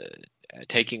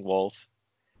taking Wolf,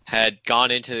 had gone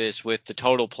into this with the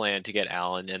total plan to get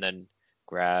Allen and then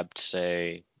grabbed,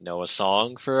 say, Noah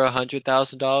Song for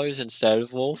 $100,000 instead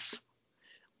of Wolf,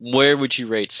 where would you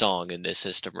rate Song in this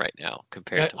system right now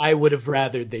compared to Wolf? I would have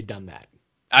rathered they'd done that.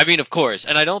 I mean, of course,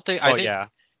 and I think yeah.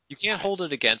 You can't hold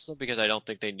it against them because I don't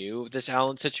think they knew this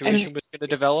Allen situation was going to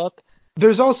develop.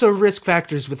 There's also risk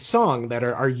factors with Song that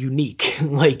are unique.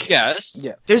 Like, yes,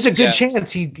 there's a good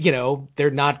chance they're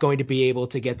not going to be able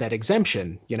to get that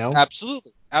exemption.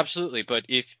 Absolutely. But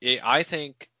I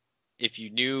think if you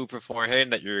knew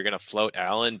beforehand that you were going to float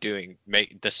Allen,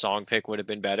 the Song pick would have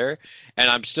been better. And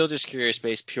I'm still just curious,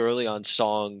 based purely on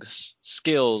Song's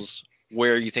skills,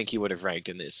 where you think he would have ranked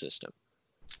in this system.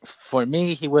 For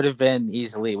me, he would have been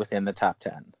easily within the top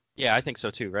 10. Yeah, I think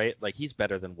so too, right? Like, he's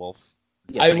better than Wolf.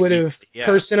 Yeah, I would have,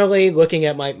 personally, looking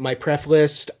at my pref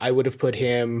list, I would have put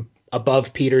him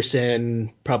above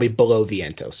Peterson, probably below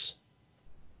Vientos.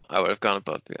 I would have gone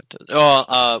above Vientos.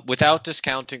 Oh, without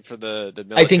discounting for the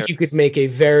military. I think you could make a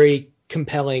very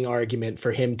compelling argument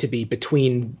for him to be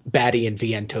between Batty and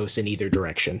Vientos in either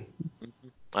direction.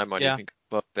 I might Yeah. even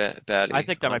go above Batty. I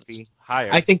think that might be higher.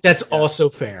 I think that's also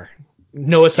fair.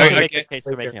 Noah you can Songs. make the case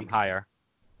for making him higher.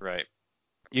 Right.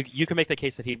 You can make the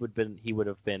case that he would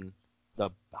have been the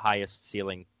highest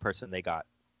ceiling person they got.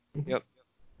 Yep.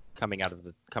 Coming out of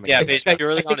the Yeah, out of the- based I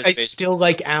purely on think his I base. still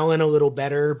like Allen a little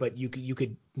better, but you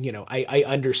could I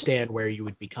understand where you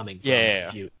would be coming from Yeah.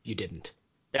 if you didn't.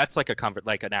 That's like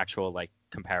an actual like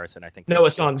comparison. I think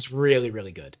Noah Song's really,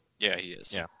 really good. Yeah, he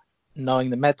is. Yeah. Knowing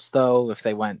the Mets, though, if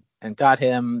they went and got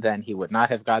him, then he would not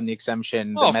have gotten the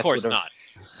exemption. Oh, The of Mets course would have- not.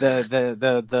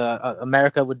 The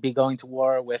America would be going to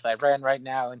war with Iran right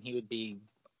now, and he would be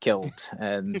killed.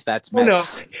 And that's Oh no.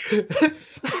 Mets.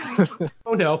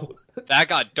 Oh no. That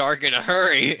got dark in a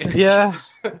hurry. Yeah.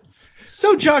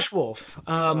 So Josh Wolf.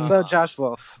 So Josh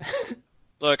Wolf.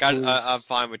 Look, Who's- I'm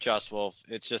fine with Josh Wolf.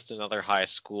 It's just another high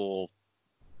school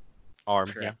arm.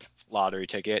 crap Yeah. lottery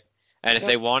ticket. And if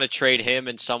they want to trade him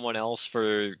and someone else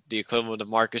for the equivalent of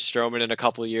Marcus Stroman in a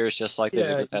couple of years, just like they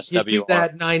did with you do SWR.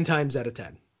 that 9 times out of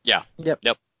 10.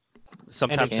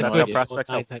 Sometimes And it's it's how good. prospects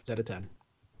 9 help. times out of 10.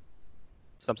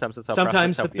 Sometimes it's how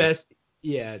Sometimes prospects the help you.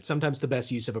 best sometimes the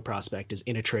best use of a prospect is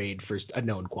in a trade for a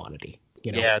known quantity.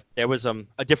 Yeah, there was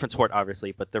a different sport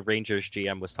obviously, but the Rangers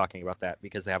GM was talking about that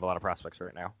because they have a lot of prospects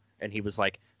right now, and he was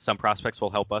like, some prospects will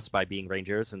help us by being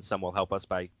Rangers, and some will help us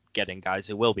by getting guys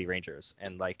who will be Rangers,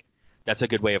 and like that's a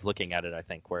good way of looking at it, I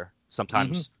think, where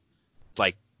sometimes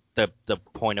like the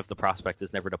point of the prospect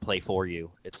is never to play for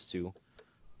you, it's to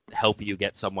help you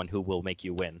get someone who will make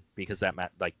you win, because that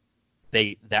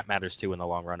matters too in the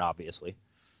long run, obviously.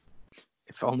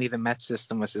 If only the Mets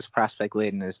system was as prospect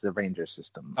laden as the Rangers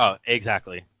system. Oh,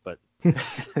 exactly, but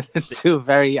Two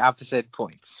very opposite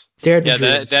points. Dared to Yeah,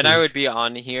 dream, then Steve. I would be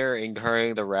on here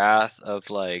incurring the wrath of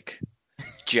like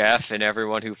Jeff and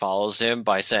everyone who follows him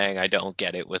by saying I don't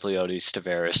get it with Leotis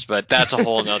Taveras, but that's a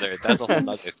whole nother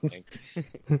thing.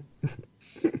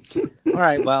 All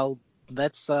right, well,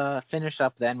 let's finish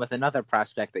up then with another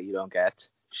prospect that you don't get,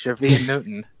 Shervyen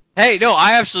Newton. Hey, no,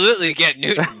 I absolutely get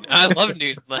Newton. I love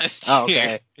Newton last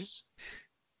year.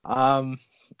 Oh, okay.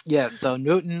 Yeah, so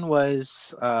Newton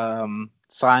was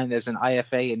signed as an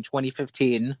IFA in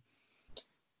 2015.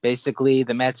 Basically,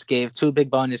 the Mets gave two big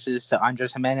bonuses to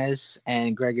Andres Jimenez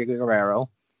and Gregory Guerrero,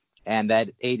 and that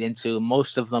ate into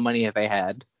most of the money that they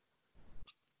had.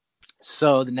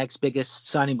 So the next biggest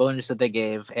signing bonus that they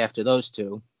gave after those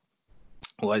two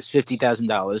was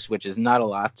 $50,000, which is not a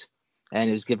lot, and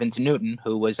it was given to Newton,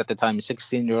 who was at the time a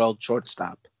 16-year-old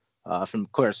shortstop from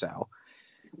Curaçao.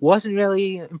 Wasn't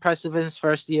really impressive in his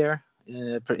first year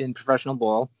in professional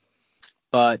ball,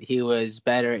 but he was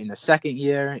better in the second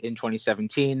year in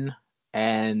 2017,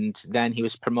 and then he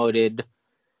was promoted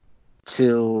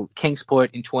to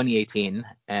Kingsport in 2018,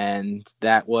 and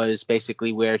that was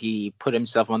basically where he put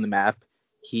himself on the map.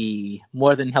 He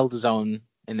more than held his own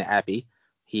in the Appy.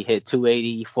 He hit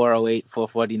 280, 408,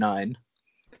 449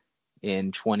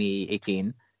 in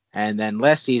 2018, and then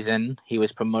last season he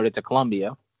was promoted to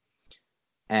Columbia,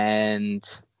 and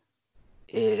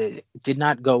it did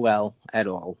not go well at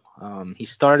all. He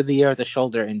started the year with a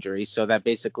shoulder injury, so that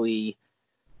basically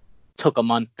took a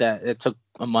month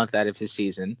out of his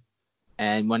season.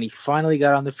 And when he finally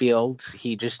got on the field,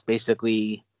 he just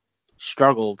basically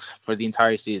struggled for the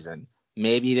entire season.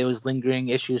 Maybe there was lingering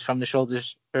issues from the shoulder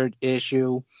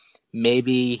issue.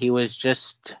 Maybe he was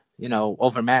just,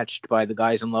 overmatched by the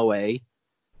guys in low A.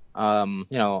 A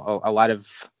lot of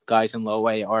guys in low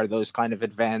A are those kind of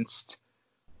advanced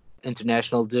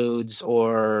international dudes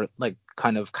or like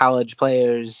kind of college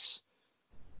players.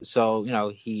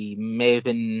 So, he may have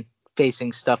been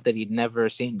facing stuff that he'd never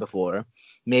seen before.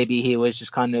 Maybe he was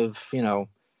just kind of,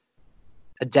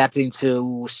 adapting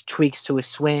to tweaks to his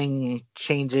swing,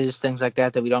 changes, things like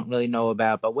that we don't really know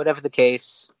about. But whatever the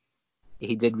case,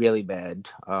 he did really bad.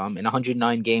 In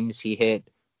 109 games, he hit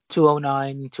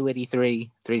 209,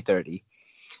 283, 330.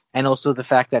 And also the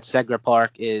fact that Segra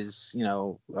Park is,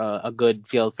 a good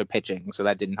field for pitching, so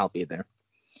that didn't help either.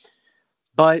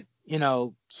 But,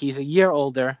 he's a year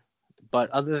older. But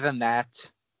other than that,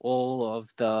 all of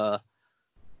the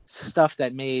stuff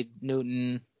that made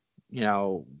Newton,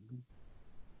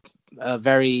 a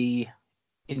very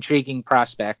intriguing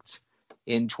prospect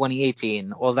in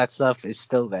 2018, all that stuff is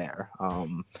still there.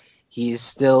 He's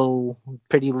still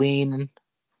pretty lean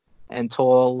and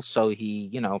tall, so he,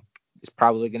 is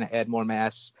probably going to add more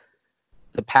mass.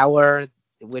 The power,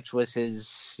 which was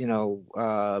his,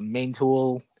 main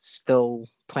tool, still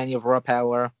plenty of raw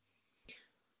power.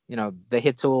 the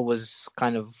hit tool was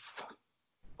kind of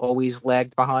always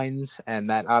lagged behind, and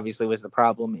that obviously was the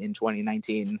problem in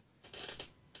 2019.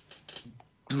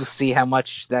 We'll see how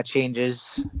much that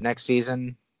changes next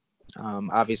season.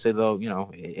 Obviously, though,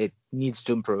 it needs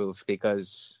to improve,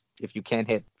 because if you can't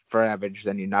hit for average,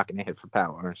 then you're not going to hit for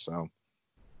power. So,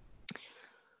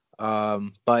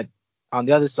 but on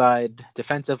the other side,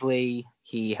 defensively,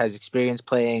 he has experience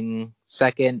playing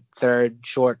second, third,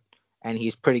 short, and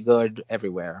he's pretty good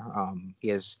everywhere. He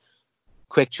has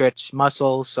quick twitch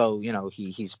muscle, so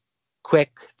he's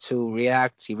quick to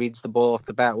react. He reads the ball off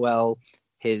the bat well.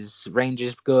 His range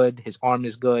is good. His arm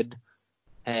is good,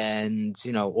 and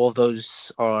all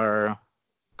those are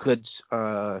good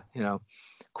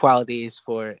qualities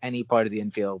for any part of the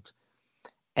infield.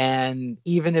 And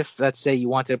even if, let's say, you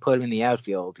wanted to put him in the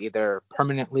outfield, either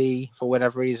permanently for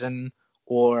whatever reason,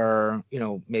 or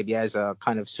maybe as a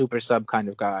kind of super sub kind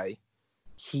of guy,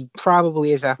 he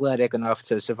probably is athletic enough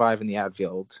to survive in the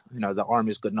outfield. The arm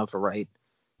is good enough for right,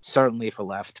 certainly for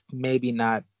left, maybe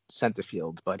not center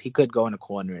field, but he could go in a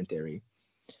corner in theory.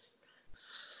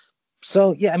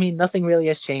 So, yeah, nothing really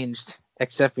has changed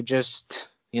except for just,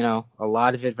 a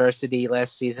lot of adversity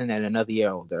last season and another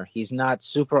year older. He's not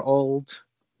super old,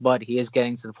 but he is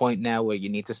getting to the point now where you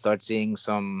need to start seeing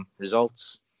some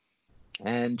results.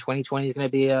 And 2020 is going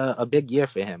to be a big year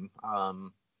for him.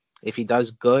 If he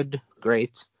does good,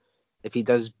 great. If he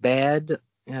does bad,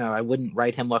 I wouldn't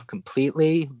write him off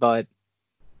completely, but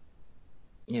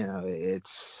he's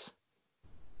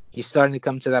starting to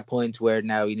come to that point where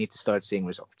now you need to start seeing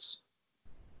results.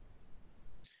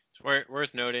 It's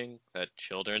worth noting that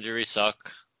shoulder injuries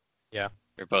suck. Yeah.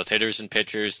 They're both hitters and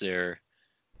pitchers. They're,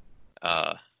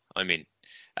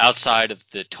 outside of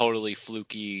the totally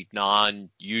fluky,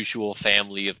 non-usual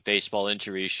family of baseball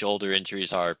injuries, shoulder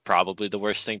injuries are probably the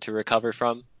worst thing to recover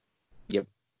from. Yep.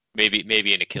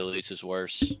 Maybe an Achilles is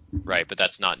worse, right? But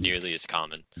that's not nearly as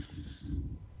common.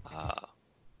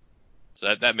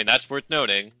 So that's worth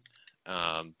noting.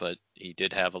 But he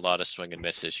did have a lot of swing and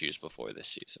miss issues before this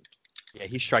season. Yeah,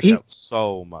 he strikes out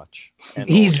so much. And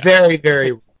he's very,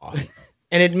 very raw.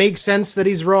 And it makes sense that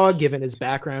he's raw given his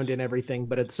background and everything,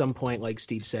 but at some point, like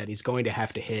Steve said, he's going to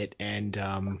have to hit. And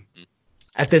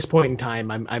at this point in time,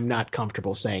 I'm not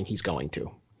comfortable saying he's going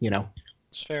to.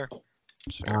 It's fair.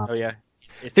 Oh yeah.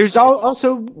 There's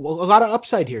also a lot of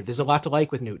upside here. There's a lot to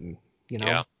like with Newton.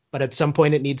 Yeah. But at some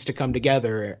point it needs to come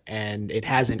together, and it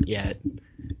hasn't yet.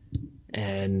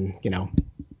 And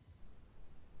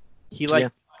he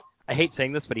I hate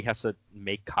saying this, but he has to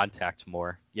make contact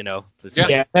more, Yeah,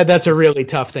 that's a really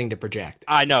tough thing to project.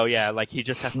 I know, yeah. Like, he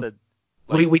just has to...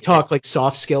 we talk, like,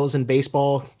 soft skills in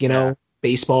baseball,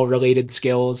 baseball-related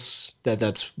skills.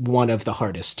 That's one of the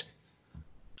hardest.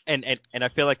 And I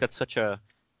feel like that's such a...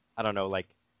 I don't know, like,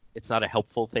 it's not a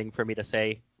helpful thing for me to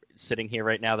say sitting here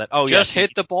right now that, just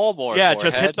hit the ball more. Yeah,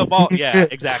 just hit the ball. Yeah,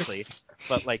 exactly.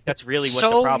 But, like, that's really what the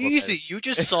problem is. So easy. You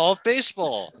just solved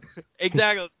baseball.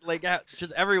 Exactly. Like,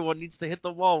 just everyone needs to hit the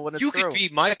ball when it's You through. could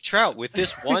be Mike Trout with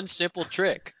this one simple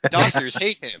trick. Doctors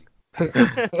hate him.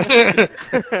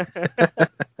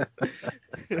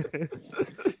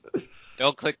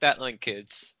 Don't click that link,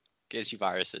 kids. Gives you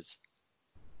viruses.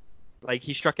 Like,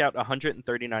 he struck out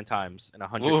 139 times in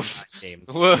 109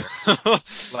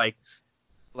 games.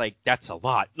 Like, that's a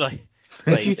lot. Like,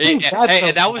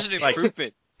 that was an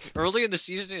improvement. Early in the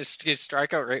season, his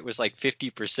strikeout rate was like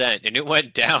 50%, and it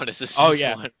went down as the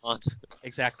season went on.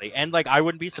 Exactly. And, like, I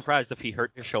wouldn't be surprised if he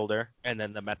hurt his shoulder, and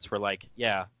then the Mets were like,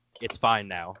 yeah, it's fine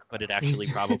now, but it actually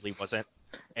probably wasn't.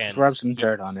 And rub some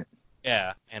dirt on it.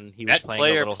 Yeah, and he was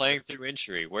playing through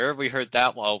injury. Where have we heard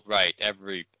that one? Oh, right.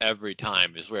 Every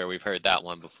time is where we've heard that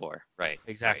one before. Right.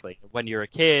 Exactly. Right. When you're a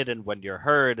kid and when you're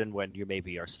hurt and when you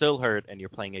maybe are still hurt and you're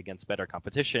playing against better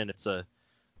competition, it's a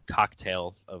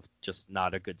cocktail of just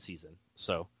not a good season.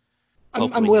 So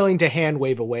I'm willing to hand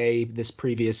wave away this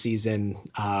previous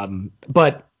season,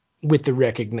 but with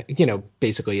the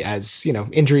basically as,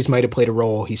 injuries might have played a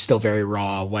role. He's still very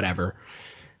raw, whatever.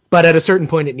 But at a certain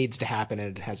point, it needs to happen,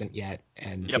 and it hasn't yet.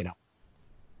 And,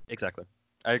 Exactly.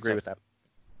 I agree with that.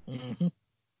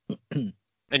 Mm-hmm.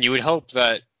 And you would hope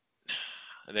that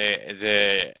I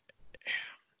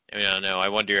don't know. I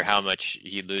wonder how much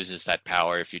he loses that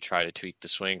power if you try to tweak the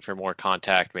swing for more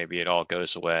contact. Maybe it all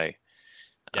goes away.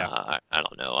 Yeah. I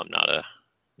don't know. I'm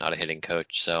not a hitting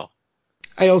coach, so.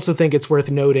 I also think it's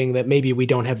worth noting that maybe we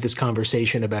don't have this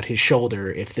conversation about his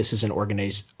shoulder if this is an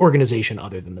organization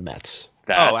other than the Mets.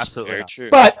 That's absolutely very true.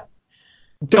 But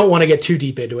don't want to get too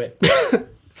deep into it.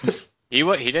 He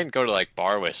didn't go to like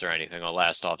Barwis or anything on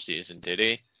last offseason, did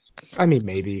he? I mean,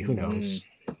 maybe. Who knows?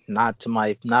 Not to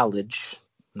my knowledge.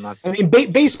 Not. I mean,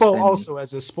 baseball And- also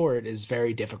as a sport is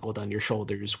very difficult on your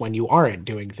shoulders when you aren't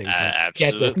doing things like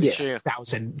get the Absolutely true.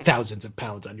 thousands of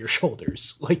pounds on your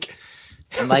shoulders. Like,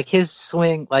 And like his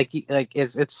swing, like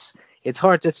it's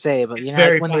hard to say, but It's you know, like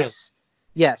very when violent.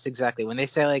 yes, exactly. When they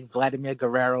say like Vladimir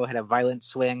Guerrero had a violent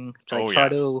swing, like Oh,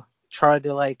 yeah. try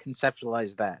to like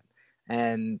conceptualize that.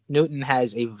 And Newton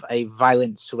has a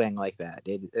violent swing like that.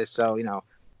 So you know,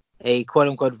 a quote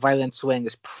unquote violent swing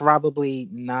is probably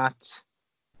not.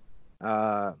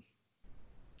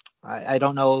 I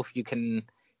don't know if you can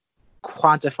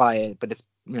quantify it, but it's,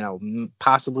 you know,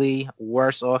 possibly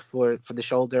worse off for the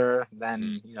shoulder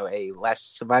than, you know, a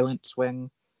less violent swing.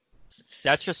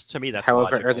 That's just, to me, that's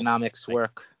However logical. ergonomics Like,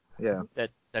 work. Yeah.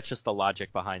 That's just the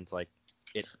logic behind, like,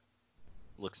 it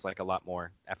looks like a lot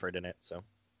more effort in it. So,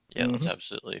 Yeah, that's Mhm.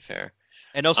 absolutely fair.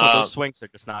 and also Um, those swings are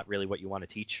just not really what you want to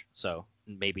teach. So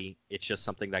maybe it's just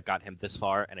something that got him this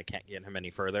far and it can't get him any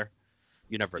further.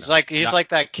 You never know. He's Not- like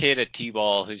that kid at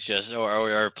T-ball who's just or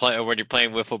when you're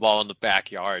playing wiffle ball in the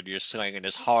backyard, you're swinging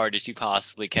as hard as you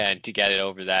possibly can to get it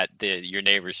over your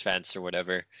neighbor's fence or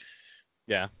whatever.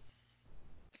 Yeah.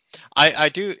 I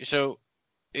do so.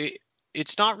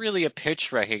 It's not really a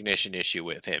pitch recognition issue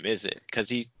with him, is it? Because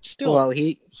he still Well,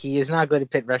 he is not good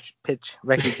at pitch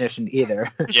recognition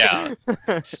either. yeah.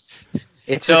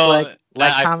 It's So, just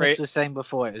like I Thomas fra- was saying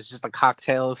before, it's just a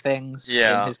cocktail of things.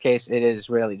 Yeah. In his case, it is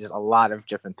really just a lot of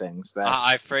different things that.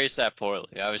 I phrased that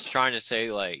poorly. I was trying to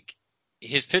say like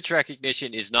his pitch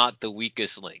recognition is not the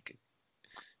weakest link.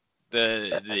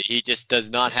 He just does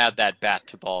not have that bat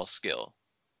to ball skill.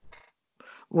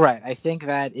 Right. I think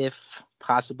that if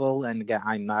possible, and again,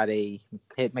 I'm not a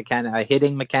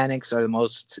hitting mechanics are the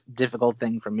most difficult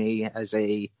thing for me as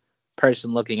a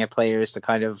person looking at players to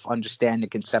kind of understand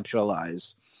and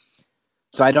conceptualize.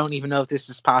 So I don't even know if this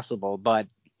is possible, but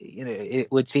you know,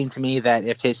 it would seem to me that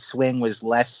if his swing was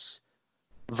less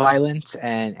violent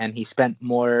and he spent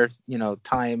more, you know,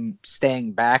 time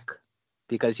staying back,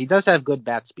 because he does have good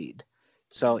bat speed.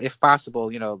 So if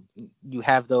possible, you know, you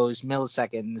have those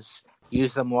milliseconds,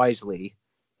 use them wisely.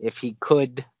 If he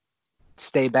could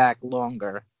stay back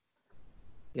longer,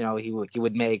 you know, he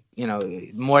would make, you know,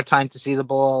 more time to see the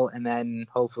ball and then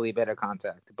hopefully better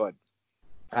contact. But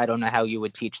I don't know how you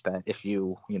would teach that if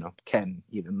you know, can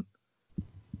even.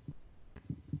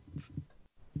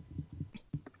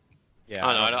 Yeah.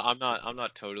 I don't know. I'm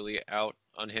not totally out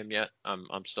on him yet.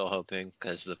 I'm still hoping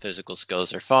because the physical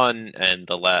skills are fun and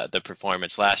the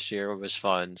performance last year was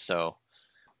fun. So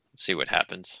let's see what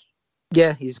happens.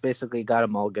 Yeah, he's basically got a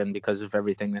mulligan because of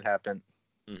everything that happened.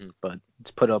 Mhm. But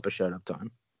it's put up a shut up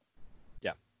time.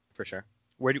 For sure.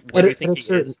 Where do At you a think he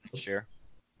certain- is this year?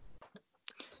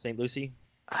 St. Lucie?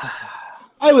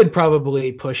 I would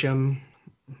probably push him.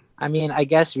 I mean, I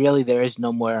guess really there is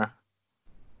no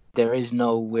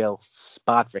real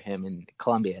spot for him in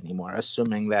Columbia anymore,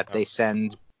 assuming that they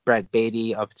send Brett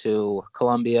Beatty up to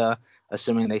Columbia,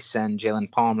 assuming they send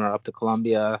Jalen Palmer up to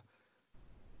Columbia.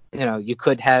 You know, you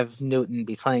could have Newton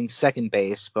be playing second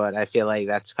base, but I feel like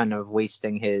that's kind of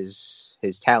wasting his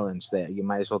talents there. You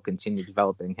might as well continue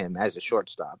developing him as a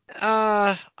shortstop.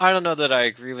 I don't know that I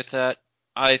agree with that.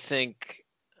 I think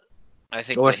Or the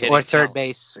hitting third talent-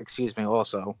 base, excuse me,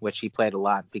 also, which he played a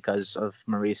lot because of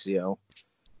Mauricio.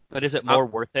 But is it more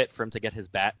worth it for him to get his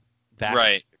bat back?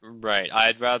 Right.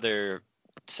 I'd rather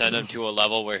send him to a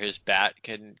level where his bat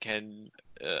can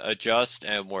adjust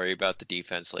and worry about the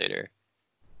defense later.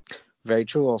 Very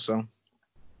true also.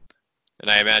 And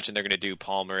I imagine they're going to do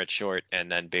Palmer at short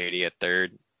and then Beatty at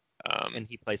third. And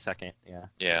he plays second, yeah.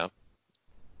 Yeah,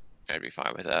 I'd be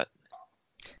fine with that.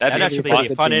 That'd That'd be actually fun.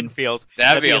 be a fun team. infield.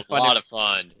 That'd be a fun lot of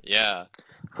fun. Yeah.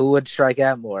 Who would strike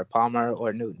out more, Palmer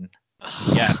or Newton?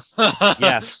 Yes.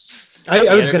 Yes. I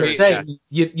was Yeah, gonna agree. say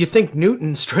you think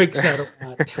Newton strikes out a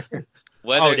lot.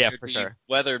 Whether Oh, yeah, there'd for be sure.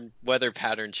 weather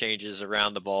pattern changes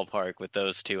around the ballpark with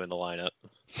those two in the lineup.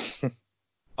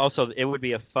 Also, it would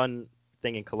be a fun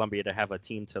thing in Columbia to have a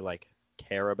team to like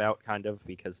care about, kind of,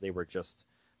 because they were just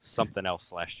something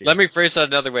else last year. Let me phrase that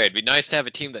another way. It'd be nice to have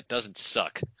a team that doesn't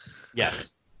suck.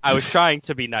 Yes. I was trying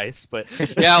to be nice, but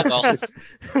Yeah, well.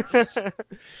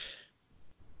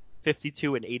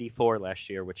 52 and 84 last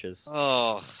year, which is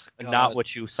Oh, God. not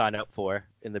what you sign up for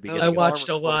in the Those beginning. I watched a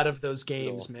Farmer lot was of those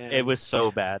games, brutal. man. It was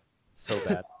so bad. So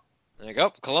bad. Like,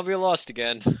 oh, Columbia lost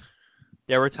again.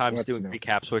 There were times What's doing new?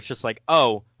 recaps where it's just like,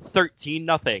 oh,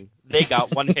 13-0. They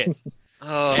got one hit.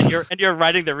 Oh, and you're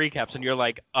writing the recaps and you're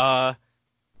like,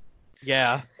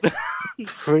 yeah.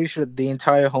 Pretty sure the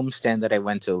entire homestand that I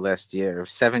went to last year,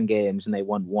 7 games, and they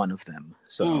won one of them.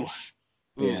 So oof.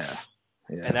 yeah.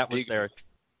 And that was Big- their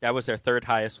That was their third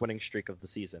highest winning streak of the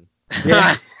season.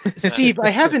 Yeah. Steve, I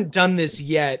haven't done this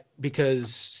yet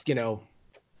because,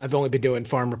 I've only been doing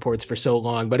farm reports for so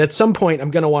long, but at some point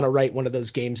I'm going to want to write one of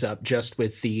those games up just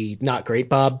with the not great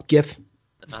Bob gif.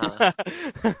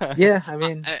 Yeah, I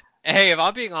mean, hey, if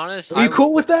I'm being honest, Are you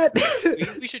cool with that?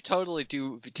 we should totally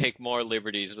take more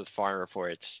liberties with farm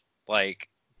reports. Like,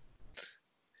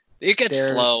 it gets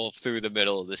slow through the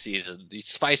middle of the season. You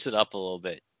spice it up a little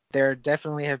bit. There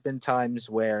definitely have been times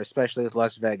where, especially with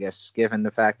Las Vegas, given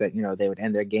the fact that, they would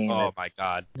end their game Oh my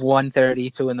God.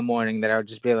 1:30, 2 in the morning, that I would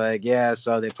just be like, yeah,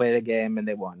 so they played a game and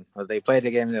they won. Or they played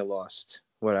a game and they lost.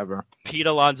 Whatever. Pete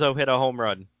Alonso hit a home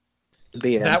run.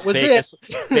 The end. That was Vegas,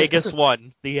 it. Vegas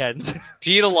won. The end.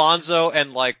 Pete Alonso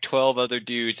and like 12 other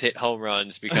dudes hit home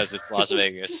runs because it's Las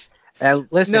Vegas.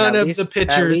 Listen, None at of least, the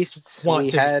pitchers at least want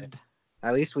we to had,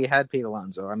 at least we had Pete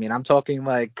Alonso. I mean, I'm talking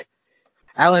like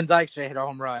Alan Dykstra hit a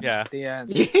home run. Yeah. The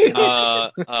end.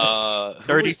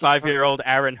 35-year-old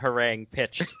Aaron Harang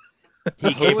pitched.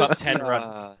 He gave up 10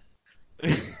 runs.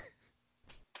 I'm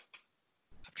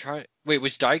trying. Wait,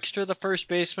 was Dykstra the first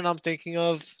baseman I'm thinking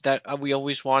of that we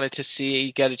always wanted to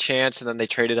see get a chance, and then they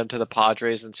traded him to the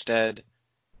Padres instead?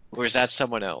 Or is that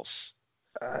someone else?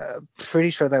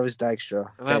 Pretty sure that was Dykstra.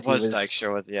 That was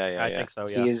Dykstra. Yeah. I think so,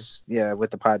 yeah. He is,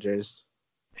 with the Padres.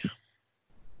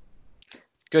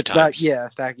 Good times. Yeah.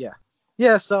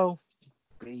 So,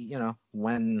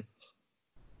 when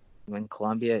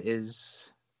Columbia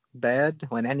is bad,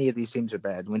 when any of these teams are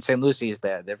bad, when St. Lucie is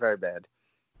bad, they're very bad.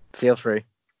 Feel free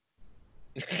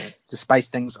to spice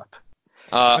things up.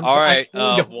 All right,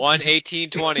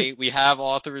 1/18/20. We have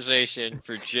authorization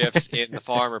for GIFs in the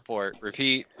farm report.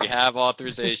 Repeat, we have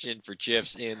authorization for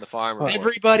GIFs in the farm report.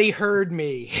 Everybody heard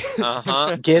me.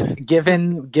 Given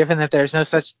that there's no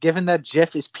such, given that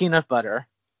GIF is peanut butter,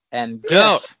 and GIF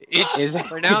no, it's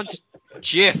pronounced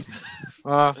GIF.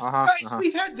 Guys,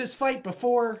 we've had this fight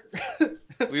before.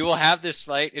 We will have this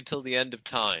fight until the end of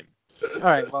time. All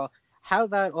right. Well, how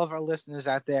about all of our listeners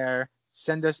out there?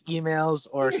 Send us emails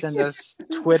or send us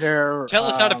Twitter. Tell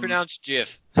us how to pronounce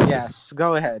GIF. Yes,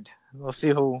 go ahead. We'll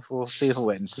see who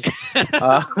wins.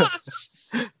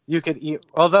 You could,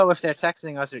 although if they're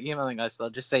texting us or emailing us, they'll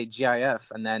just say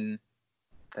GIF, and then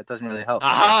that doesn't really help.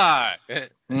 Aha!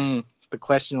 The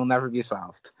question will never be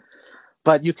solved.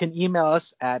 But you can email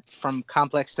us at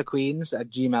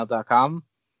fromcomplextoqueens@gmail.com,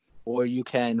 or you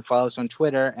can follow us on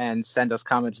Twitter and send us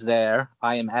comments there.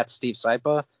 I am at Steve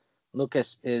Sypa.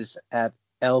 Lucas is at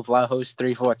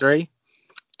elvlahos343.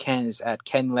 Ken is at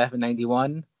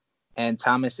Ken1191. And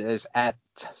Thomas is at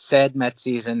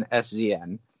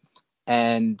SaidMetsSeasonSZN.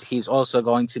 And he's also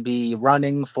going to be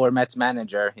running for Mets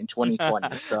manager in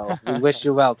 2020. So we wish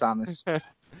you well, Thomas.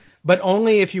 But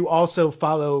only if you also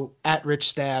follow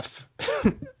 @RichStaff.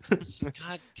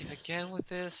 God, again with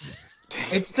this?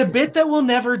 It's the bit that will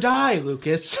never die,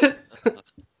 Lucas.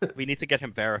 We need to get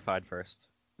him verified first.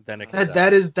 Then it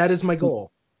that is my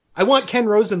goal. I want Ken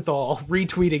Rosenthal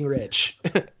retweeting Rich.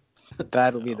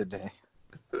 That'll be the day.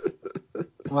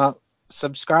 Well,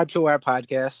 subscribe to our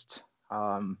podcast.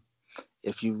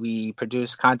 If we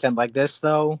produce content like this,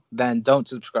 though, then don't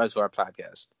subscribe to our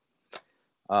podcast.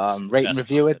 Rate and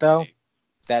review it, though.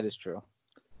 That is true.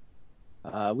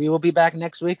 We will be back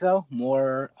next week, though.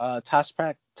 More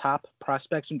top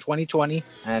prospects in 2020.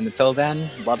 And until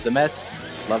then, love the Mets.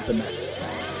 Love the Mets.